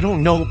 I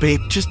don't know, babe.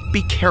 Just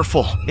be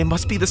careful. It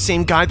must be the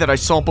same guy that I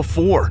saw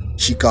before.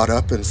 She got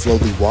up and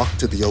slowly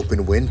walked to the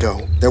open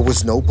window. There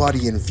was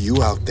nobody in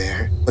view out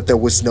there, but there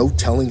was no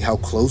telling how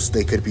close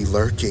they could be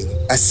lurking.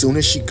 As soon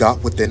as she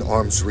got within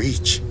arm's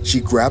reach, she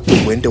grabbed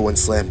the window and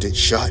slammed it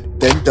shut,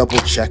 then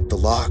double-checked the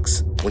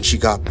locks. When she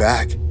got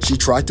back, she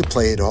tried to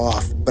play it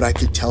off, but I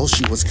could tell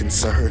she was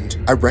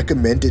concerned. I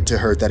recommended to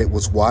her that it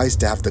was wise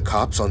to have the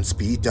cops on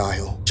speed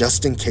dial,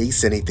 just in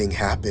case anything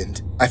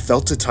happened. I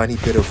felt a tiny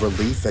bit of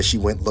relief as she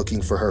went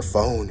looking for her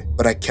phone,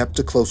 but I kept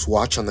a close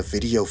watch on the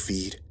video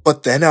feed.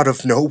 But then out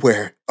of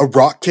nowhere, a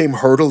rock came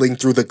hurtling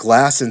through the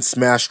glass and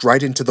smashed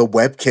right into the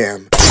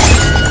webcam.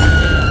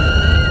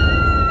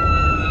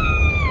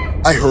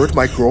 I heard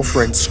my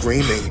girlfriend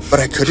screaming, but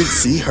I couldn't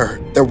see her.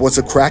 There was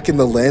a crack in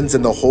the lens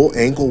and the whole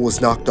angle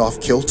was knocked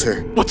off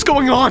kilter. What's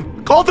going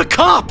on? Call the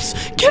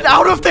cops! Get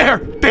out of there!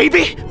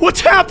 Baby, what's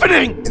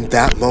happening? In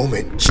that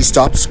moment, she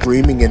stopped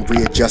screaming and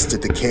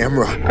readjusted the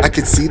camera. I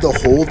could see the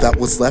hole that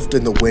was left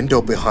in the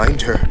window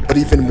behind her, but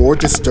even more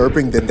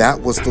disturbing than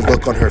that was the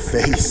look on her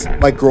face.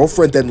 My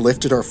girlfriend then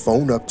lifted her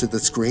phone up to the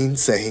screen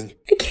saying,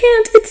 I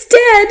can't, it's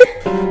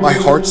dead! My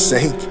heart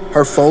sank.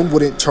 Her phone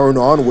wouldn't turn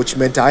on, which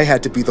meant I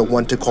had to be the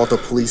one to call the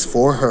police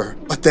for her.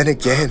 But then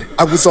again,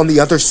 I was on the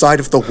other side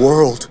of the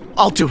world.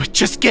 I'll do it.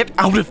 Just get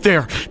out of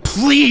there,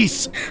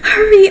 please!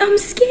 Hurry, I'm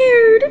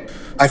scared!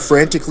 I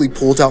frantically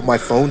pulled out my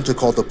phone to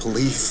call the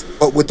police,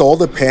 but with all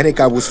the panic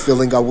I was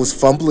feeling, I was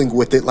fumbling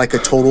with it like a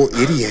total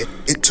idiot.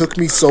 It took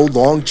me so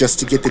long just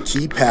to get the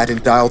keypad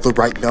and dial the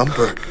right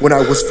number. When I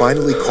was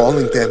finally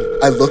calling them,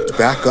 I looked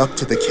back up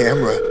to the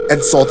camera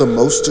and saw the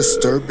most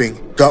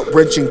disturbing,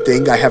 gut-wrenching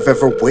thing I have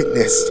ever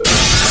witnessed.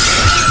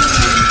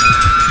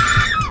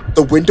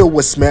 The window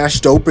was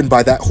smashed open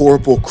by that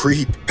horrible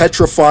creep,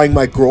 petrifying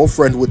my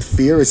girlfriend with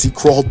fear as he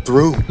crawled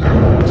through.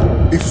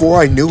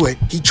 Before I knew it,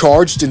 he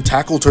charged and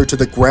tackled her to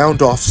the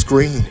ground off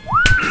screen.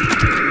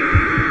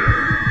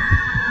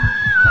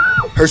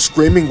 Her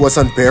screaming was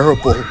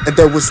unbearable, and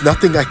there was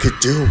nothing I could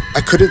do. I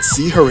couldn't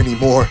see her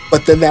anymore,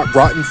 but then that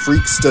rotten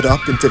freak stood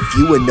up into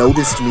view and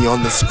noticed me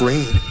on the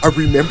screen. I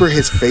remember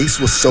his face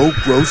was so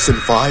gross and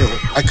vile.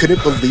 I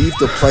couldn't believe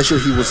the pleasure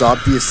he was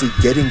obviously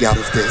getting out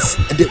of this,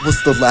 and it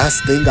was the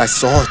last thing I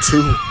saw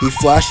too. He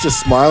flashed a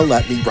smile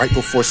at me right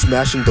before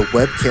smashing the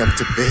webcam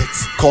to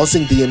bits,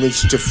 causing the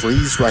image to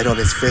freeze right on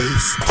his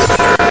face.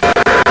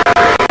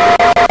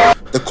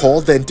 The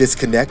call then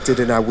disconnected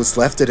and I was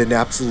left at an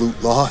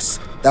absolute loss.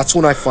 That's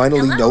when I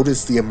finally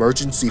noticed the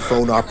emergency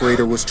phone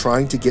operator was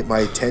trying to get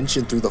my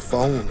attention through the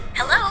phone.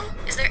 Hello?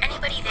 Is there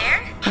anybody there?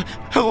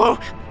 Hello?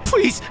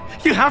 Please,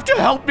 you have to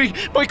help me.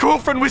 My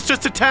girlfriend was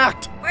just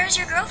attacked. Where's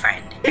your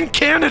girlfriend? In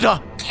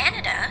Canada.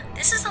 Canada?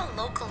 This is a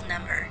local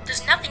number.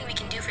 There's nothing we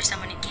can do for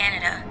someone in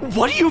Canada.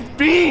 What do you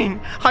mean?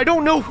 I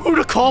don't know who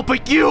to call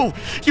but you.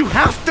 You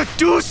have to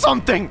do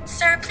something.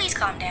 Sir, please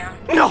calm down.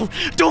 No,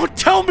 don't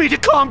tell me to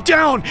calm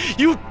down.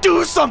 You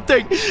do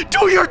something.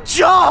 Do your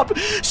job.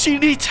 She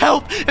needs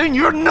help and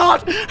you're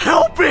not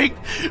helping.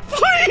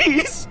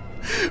 Please.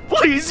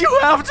 Please, you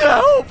have to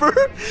help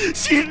her.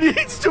 She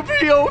needs to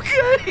be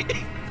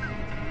okay.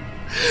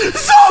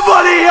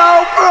 Somebody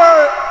help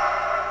her!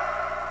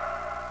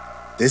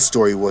 This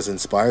story was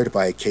inspired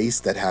by a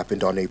case that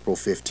happened on April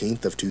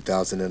 15th of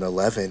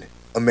 2011.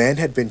 A man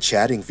had been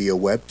chatting via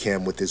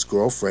webcam with his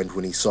girlfriend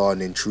when he saw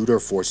an intruder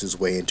force his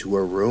way into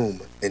her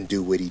room and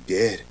do what he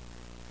did.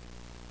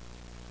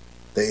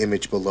 The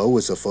image below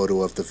is a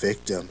photo of the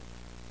victim.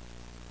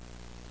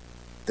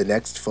 The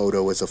next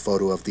photo is a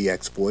photo of the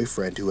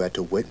ex-boyfriend who had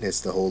to witness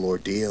the whole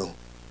ordeal.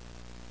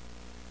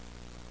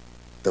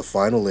 The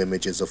final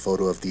image is a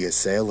photo of the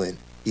assailant.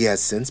 He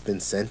has since been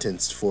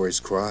sentenced for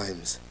his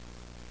crimes.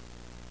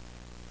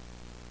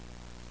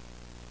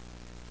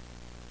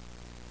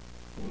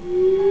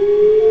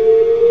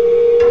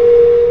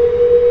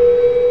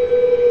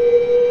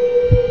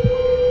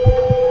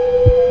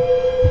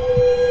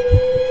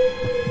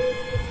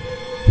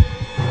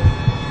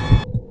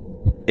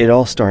 It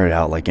all started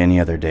out like any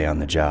other day on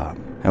the job.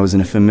 I was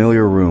in a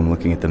familiar room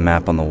looking at the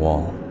map on the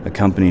wall,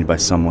 accompanied by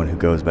someone who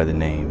goes by the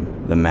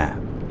name The Map.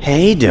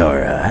 Hey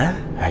Dora,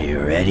 are you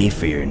ready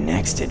for your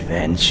next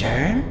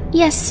adventure?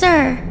 Yes,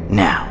 sir.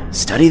 Now,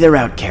 study the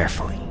route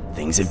carefully.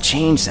 Things have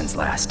changed since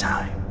last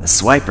time. The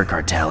Swiper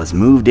cartel has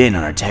moved in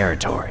on our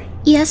territory.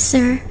 Yes,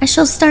 sir. I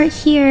shall start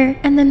here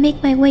and then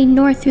make my way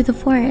north through the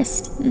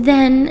forest.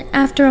 Then,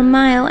 after a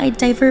mile, I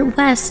divert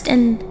west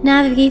and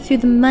navigate through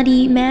the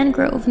muddy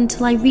mangrove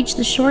until I reach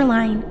the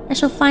shoreline. I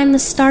shall find the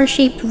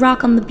star-shaped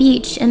rock on the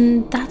beach,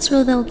 and that's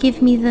where they'll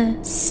give me the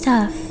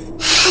stuff.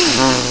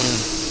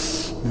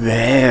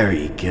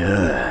 Very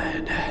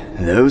good.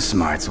 Those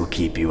smarts will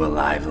keep you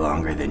alive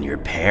longer than your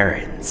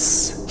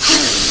parents.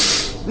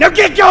 Now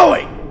get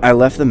going! I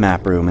left the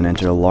map room and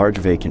entered a large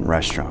vacant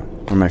restaurant,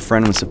 where my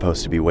friend was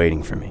supposed to be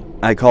waiting for me.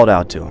 I called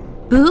out to him.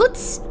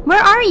 Boots?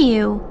 Where are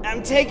you?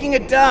 I'm taking a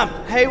dump.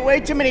 I ate way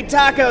too many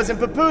tacos and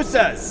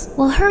pupusas.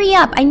 Well, hurry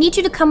up. I need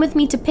you to come with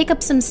me to pick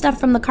up some stuff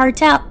from the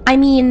cartel. I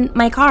mean,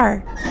 my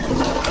car.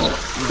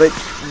 But,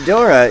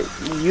 Dora,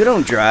 you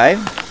don't drive.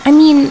 I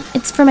mean,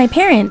 it's for my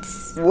parents.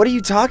 What are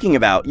you talking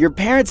about? Your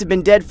parents have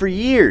been dead for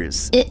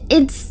years.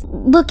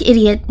 Look,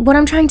 idiot. What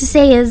I'm trying to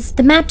say is,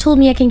 the map told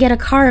me I can get a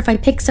car if I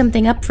pick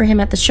something up for him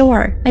at the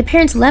shore. My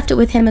parents left it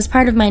with him as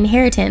part of my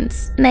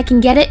inheritance, and I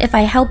can get it if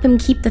I help him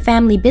keep the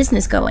family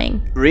business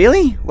going.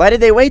 Really? Why did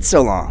they wait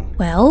so long?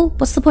 Well,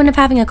 what's the point of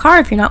having a car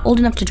if you're not old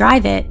enough to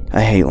drive it?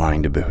 I hate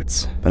lying to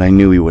Boots, but I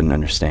knew he wouldn't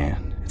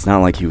understand. It's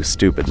not like he was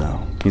stupid, though.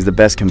 He's the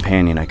best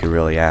companion I could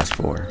really ask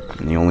for,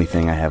 and the only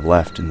thing I have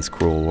left in this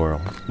cruel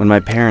world. When my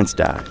parents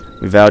died,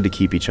 we vowed to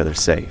keep each other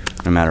safe,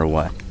 no matter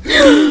what.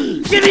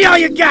 Give me all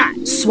you got!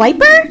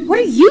 Swiper? What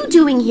are you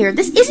doing here?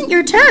 This isn't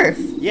your turf.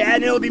 Yeah,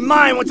 and it'll be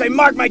mine once I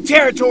mark my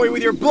territory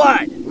with your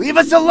blood. Leave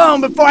us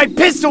alone before I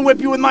pistol whip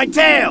you with my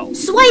tail.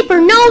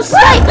 Swiper, no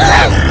swipe!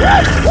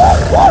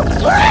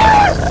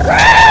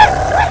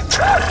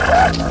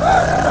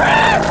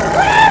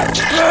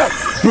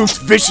 Boots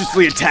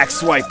viciously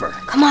attacks Swiper.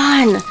 Come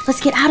on,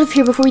 let's get out of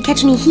here before we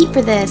catch any heat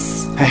for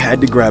this. I had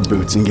to grab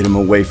Boots and get him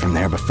away from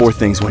there before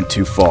things went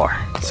too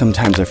far.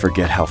 Sometimes I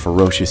forget how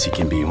ferocious he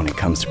can be when it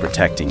comes to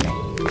protecting me.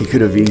 He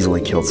could have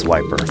easily killed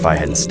Swiper if I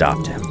hadn't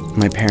stopped him.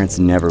 My parents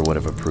never would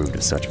have approved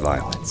of such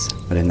violence.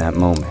 But in that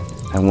moment,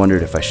 I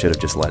wondered if I should have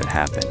just let it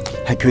happen.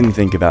 I couldn't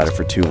think about it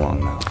for too long,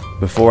 though.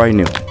 Before I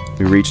knew it,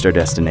 we reached our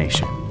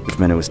destination, which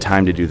meant it was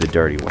time to do the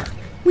dirty work.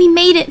 We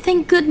made it,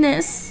 thank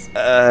goodness.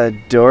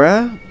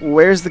 Dora?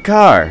 Where's the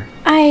car?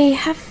 I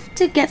have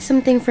to get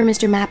something for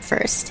Mr. Map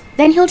first.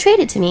 Then he'll trade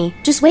it to me.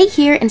 Just wait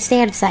here and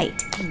stay out of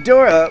sight.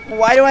 Dora,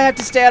 why do I have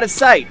to stay out of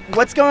sight?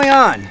 What's going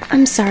on?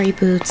 I'm sorry,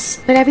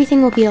 Boots, but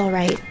everything will be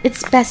alright.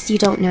 It's best you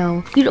don't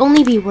know. You'd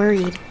only be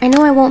worried. I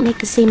know I won't make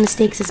the same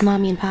mistakes as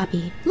Mommy and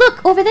Poppy.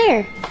 Look, over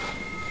there!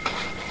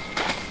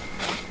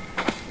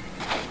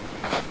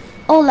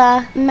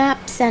 Hola,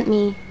 Map sent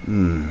me.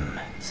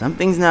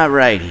 Something's not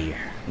right here.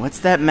 What's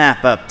that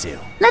map up to?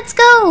 Let's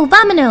go,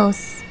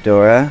 vamonos!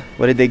 Dora,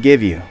 what did they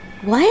give you?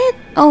 What?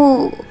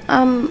 Oh,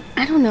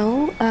 I don't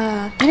know.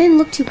 I didn't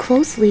look too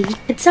closely.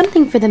 It's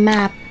something for the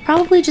map.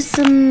 Probably just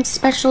some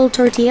special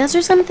tortillas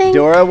or something.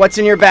 Dora, what's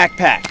in your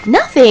backpack?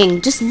 Nothing.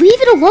 Just leave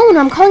it alone.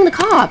 I'm calling the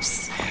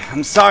cops.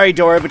 I'm sorry,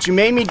 Dora, but you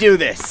made me do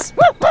this.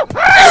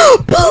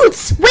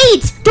 Boots!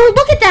 Wait! Don't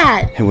look at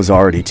that! It was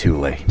already too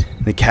late.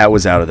 The cat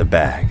was out of the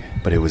bag,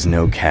 but it was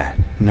no cat.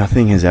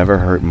 Nothing has ever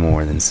hurt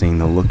more than seeing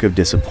the look of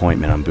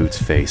disappointment on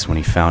Boots' face when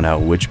he found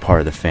out which part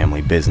of the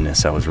family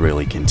business I was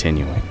really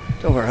continuing.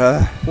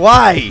 Dora,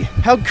 why?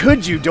 How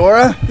could you,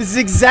 Dora? This is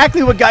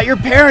exactly what got your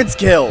parents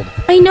killed.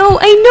 I know.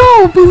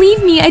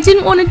 Believe me, I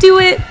didn't want to do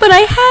it, but I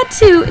had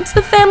to. It's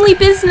the family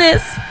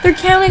business. They're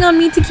counting on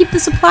me to keep the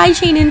supply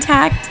chain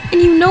intact,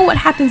 and you know what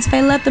happens if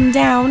I let them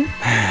down.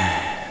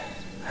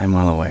 I'm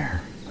well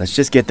aware. Let's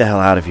just get the hell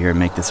out of here and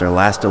make this our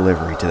last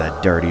delivery to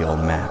that dirty old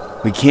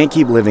map. We can't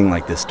keep living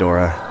like this,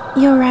 Dora.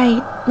 You're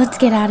right. Let's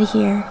get out of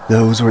here.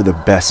 Those were the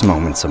best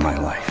moments of my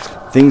life.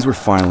 Things were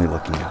finally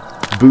looking up.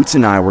 Boots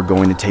and I were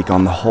going to take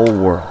on the whole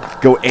world,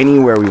 go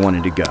anywhere we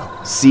wanted to go,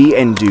 see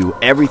and do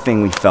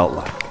everything we felt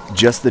like,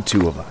 just the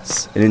two of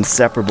us, an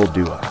inseparable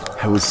duo.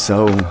 I was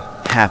so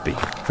happy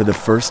for the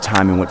first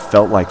time in what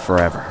felt like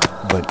forever,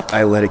 but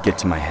I let it get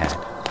to my head.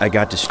 I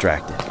got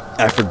distracted.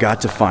 I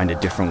forgot to find a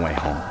different way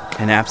home,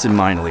 and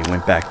absentmindedly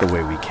went back the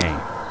way we came.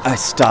 I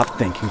stopped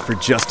thinking for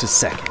just a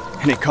second,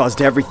 and it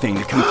caused everything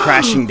to come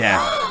crashing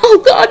down.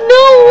 Oh God,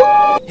 no!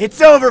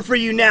 It's over for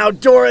you now,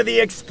 Dora the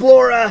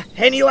Explorer.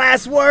 Any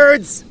last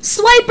words?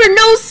 Swiper,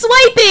 no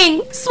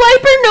swiping!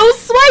 Swiper, no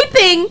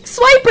swiping!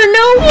 Swiper,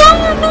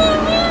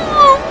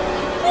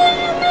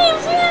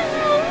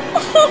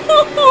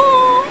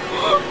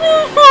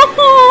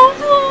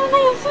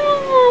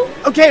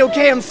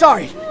 Okay, I'm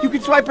sorry. You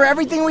can swipe for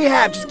everything we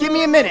have. Just give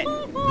me a minute.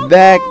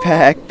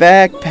 Backpack,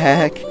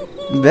 backpack,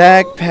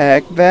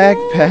 backpack,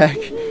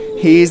 backpack.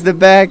 He's the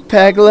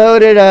backpack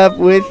loaded up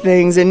with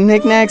things and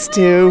knickknacks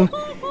too.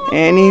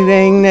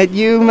 Anything that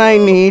you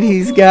might need,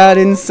 he's got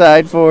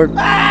inside for...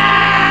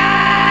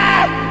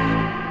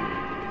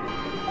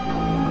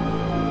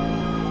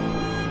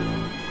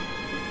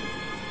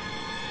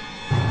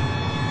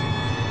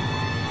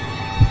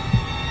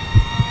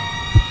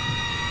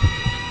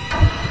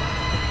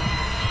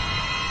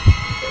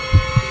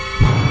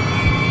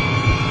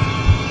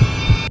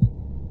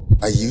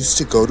 I used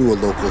to go to a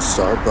local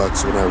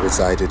Starbucks when I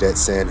resided at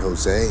San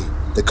Jose.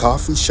 The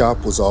coffee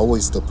shop was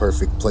always the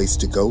perfect place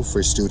to go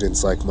for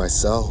students like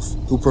myself,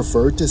 who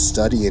preferred to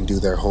study and do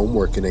their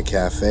homework in a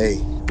cafe.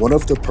 One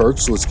of the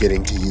perks was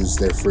getting to use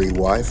their free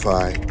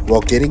Wi-Fi,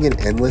 while getting an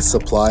endless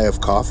supply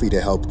of coffee to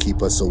help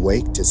keep us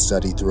awake to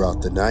study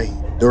throughout the night.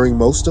 During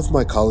most of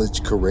my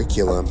college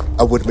curriculum,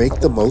 I would make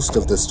the most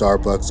of the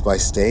Starbucks by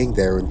staying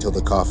there until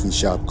the coffee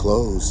shop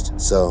closed.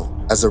 So,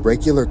 as a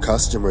regular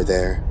customer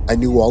there, I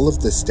knew all of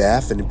the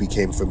staff and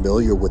became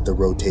familiar with the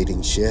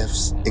rotating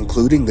shifts,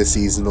 including the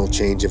seasonal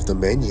change of the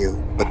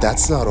menu. But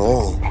that's not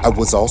all. I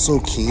was also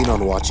keen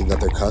on watching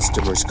other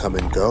customers come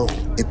and go.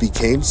 It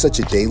became such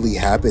a daily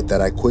habit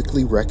that I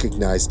quickly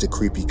recognized a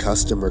creepy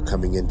customer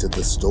coming into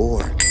the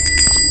store.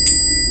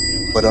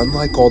 But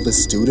unlike all the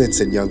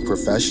students and young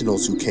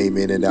professionals who came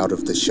in and out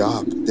of the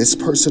shop, this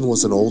person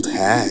was an old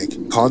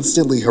hag,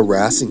 constantly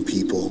harassing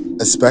people,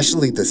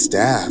 especially the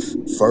staff.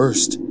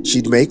 First,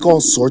 she'd make all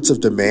sorts of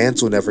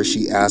demands whenever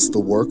she asked the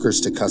workers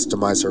to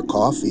customize her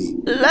coffee.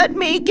 Let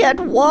me get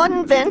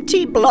 1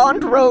 venti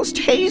blonde roast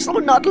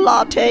hazelnut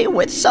latte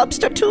with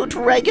substitute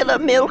regular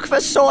milk for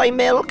soy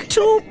milk,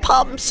 2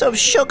 pumps of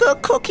sugar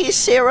cookie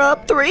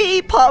syrup,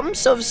 3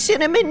 pumps of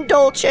cinnamon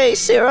dolce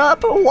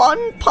syrup,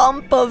 1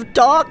 pump of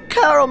dark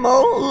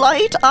caramel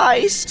light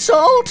ice,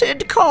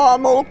 salted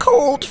caramel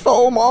cold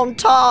foam on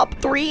top,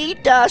 3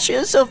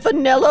 dashes of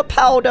vanilla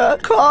powder,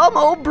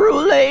 caramel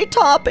brulee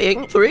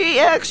topping, 3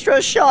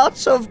 extra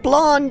shots of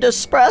blonde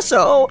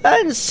espresso,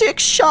 and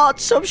 6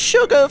 shots of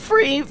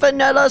sugar-free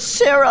vanilla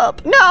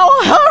syrup. Now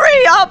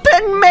hurry up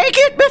and make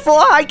it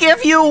before I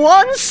give you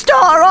 1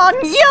 star on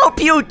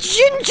Yelp, you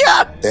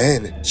ginger!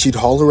 Then, she'd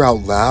holler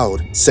out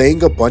loud,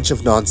 saying a bunch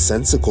of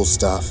nonsensical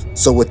stuff.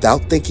 So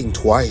without thinking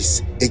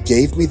twice, it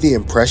gave me the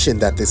impression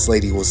that this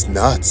lady was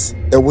nuts.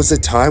 There was a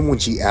time when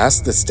she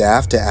asked the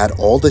staff to add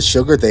all the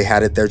sugar they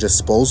had at their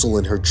disposal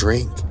in her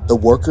drink. The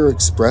worker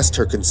expressed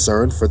her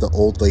concern for the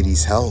old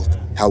lady's health.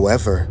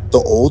 However, the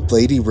old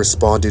lady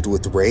responded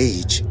with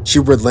rage. She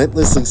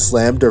relentlessly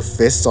slammed her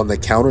fists on the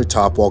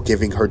countertop while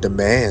giving her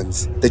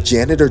demands. The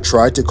janitor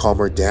tried to calm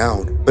her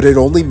down, but it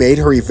only made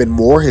her even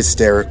more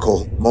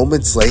hysterical.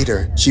 Moments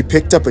later, she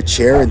picked up a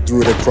chair and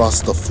threw it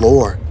across the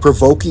floor,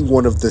 provoking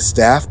one of the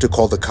staff to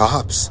call the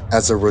cops.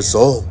 As a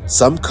result,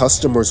 some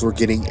customers were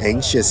getting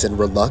anxious and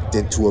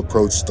reluctant to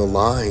approach the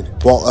line,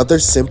 while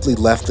others simply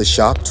left the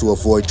shop to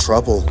avoid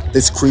trouble.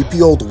 This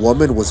creepy old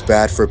woman was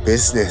bad for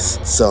business,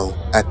 so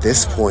at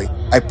this point,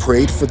 I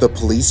prayed for the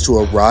police to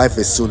arrive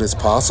as soon as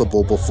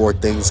possible before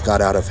things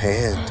got out of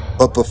hand.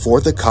 But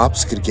before the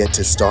cops could get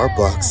to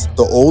Starbucks,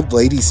 the old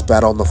lady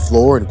spat on the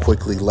floor and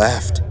quickly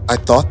left. I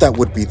thought that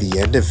would be the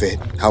end of it.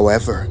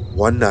 However,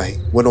 One night,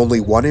 when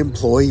only one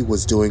employee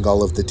was doing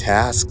all of the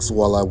tasks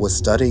while I was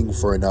studying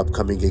for an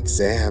upcoming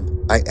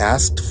exam, I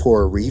asked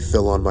for a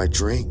refill on my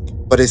drink.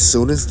 But as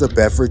soon as the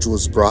beverage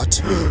was brought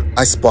to me,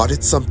 I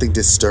spotted something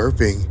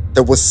disturbing.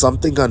 There was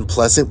something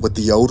unpleasant with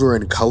the odor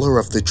and color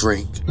of the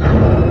drink.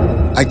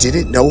 I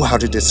didn't know how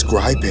to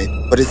describe it,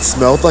 but it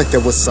smelled like there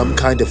was some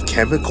kind of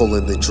chemical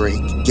in the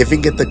drink,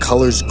 giving it the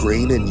colors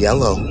green and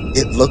yellow.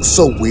 It looked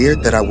so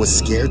weird that I was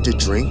scared to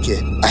drink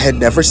it. I had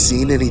never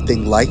seen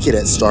anything like it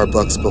at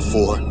Starbucks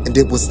before, and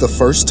it was the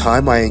first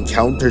time I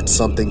encountered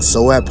something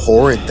so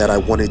abhorrent that I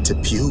wanted to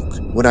puke.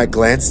 When I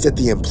glanced at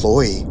the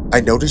employee,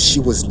 I noticed she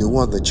was new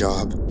on the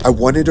job. I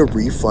wanted a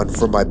refund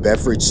for my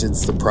beverage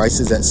since the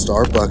prices at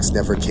Starbucks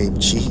never came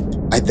cheap.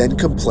 I then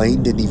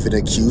complained and even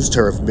accused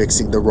her of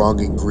mixing the wrong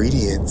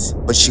ingredients,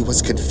 but she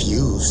was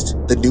confused.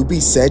 The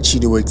newbie said she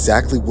knew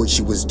exactly what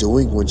she was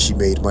doing when she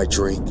made my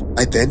drink.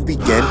 I then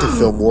began to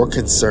feel more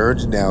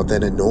concerned now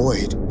than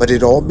annoyed, but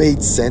it all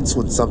made sense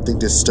when something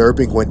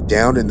disturbing went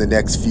down in the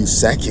next few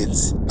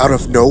seconds. Out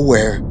of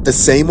nowhere, the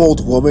same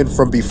old woman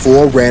from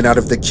before ran out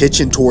of the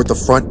kitchen toward the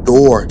front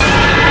door.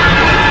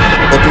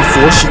 But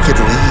before she could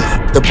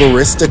leave, the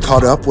barista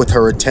caught up with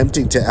her,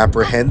 attempting to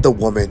apprehend the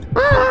woman.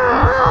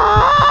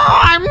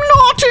 I'm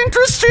not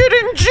interested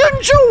in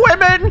ginger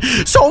women,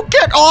 so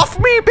get off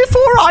me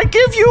before I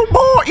give you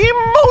more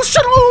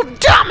emotional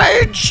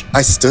damage!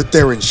 I stood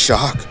there in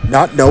shock,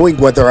 not knowing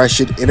whether I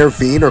should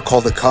intervene or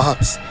call the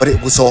cops, but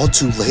it was all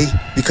too late,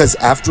 because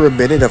after a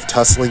minute of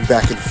tussling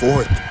back and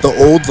forth, the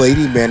old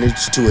lady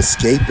managed to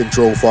escape and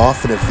drove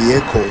off in a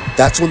vehicle.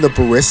 That's when the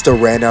barista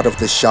ran out of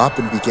the shop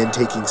and began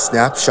taking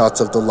snapshots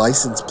of the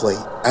license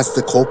plate. As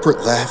the culprit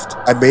left,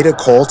 I made a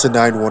call to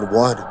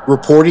 911,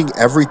 reporting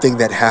everything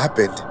that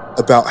happened.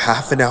 About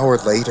half an hour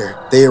later,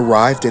 they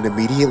arrived and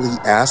immediately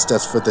asked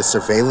us for the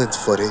surveillance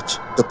footage.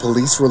 The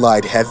police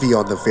relied heavy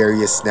on the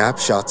various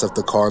snapshots of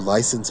the car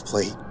license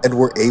plate and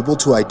were able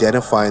to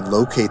identify and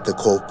locate the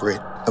culprit.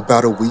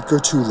 About a week or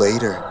two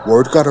later,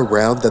 word got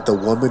around that the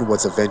woman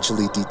was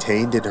eventually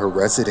detained in her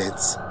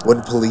residence.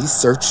 When police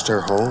searched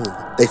her home,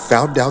 they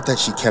found out that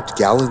she kept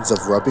gallons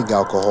of rubbing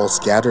alcohol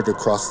scattered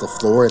across the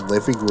floor and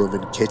living room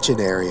and kitchen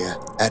area.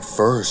 At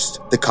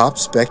first, the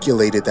cops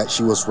speculated that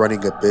she was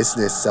running a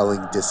business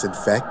selling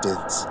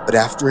disinfectants, but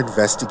after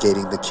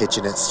investigating the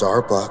kitchen at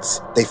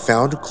Starbucks, they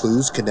found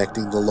clues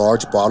connecting the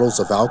large bottles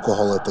of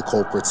alcohol at the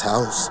culprit's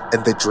house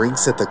and the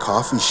drinks at the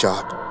coffee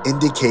shop,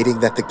 indicating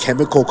that the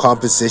chemical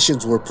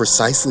compositions were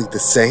precisely the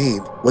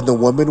same. When the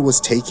woman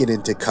was taken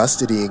into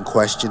custody and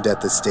questioned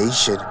at the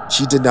station,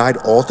 she denied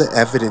all the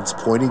evidence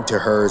pointing to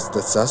her as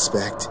the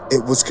suspect.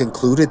 It was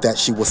concluded that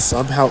she was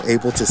somehow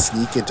able to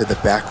sneak into the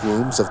back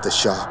rooms of the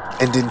shop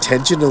and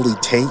intentionally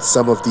taint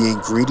some of the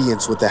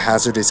ingredients with the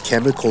hazardous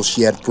chemicals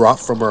she had brought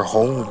from her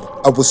home.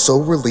 I was so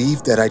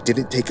relieved that I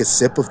didn't take a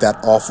sip of that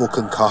awful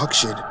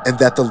concoction and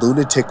that the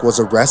lunatic was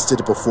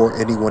arrested before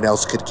anyone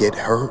else could get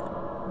hurt.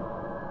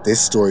 This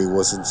story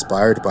was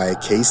inspired by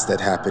a case that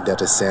happened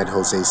at a San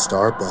Jose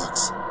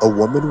Starbucks. A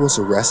woman was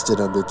arrested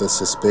under the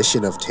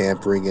suspicion of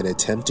tampering and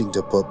attempting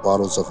to put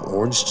bottles of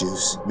orange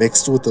juice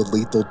mixed with a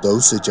lethal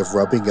dosage of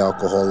rubbing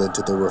alcohol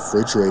into the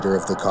refrigerator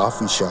of the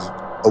coffee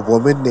shop. A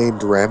woman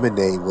named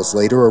Ramone was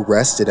later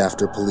arrested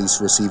after police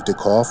received a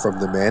call from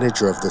the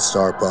manager of the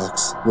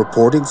Starbucks,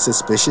 reporting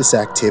suspicious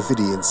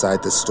activity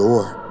inside the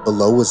store.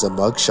 Below is a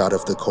mugshot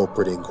of the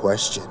culprit in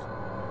question.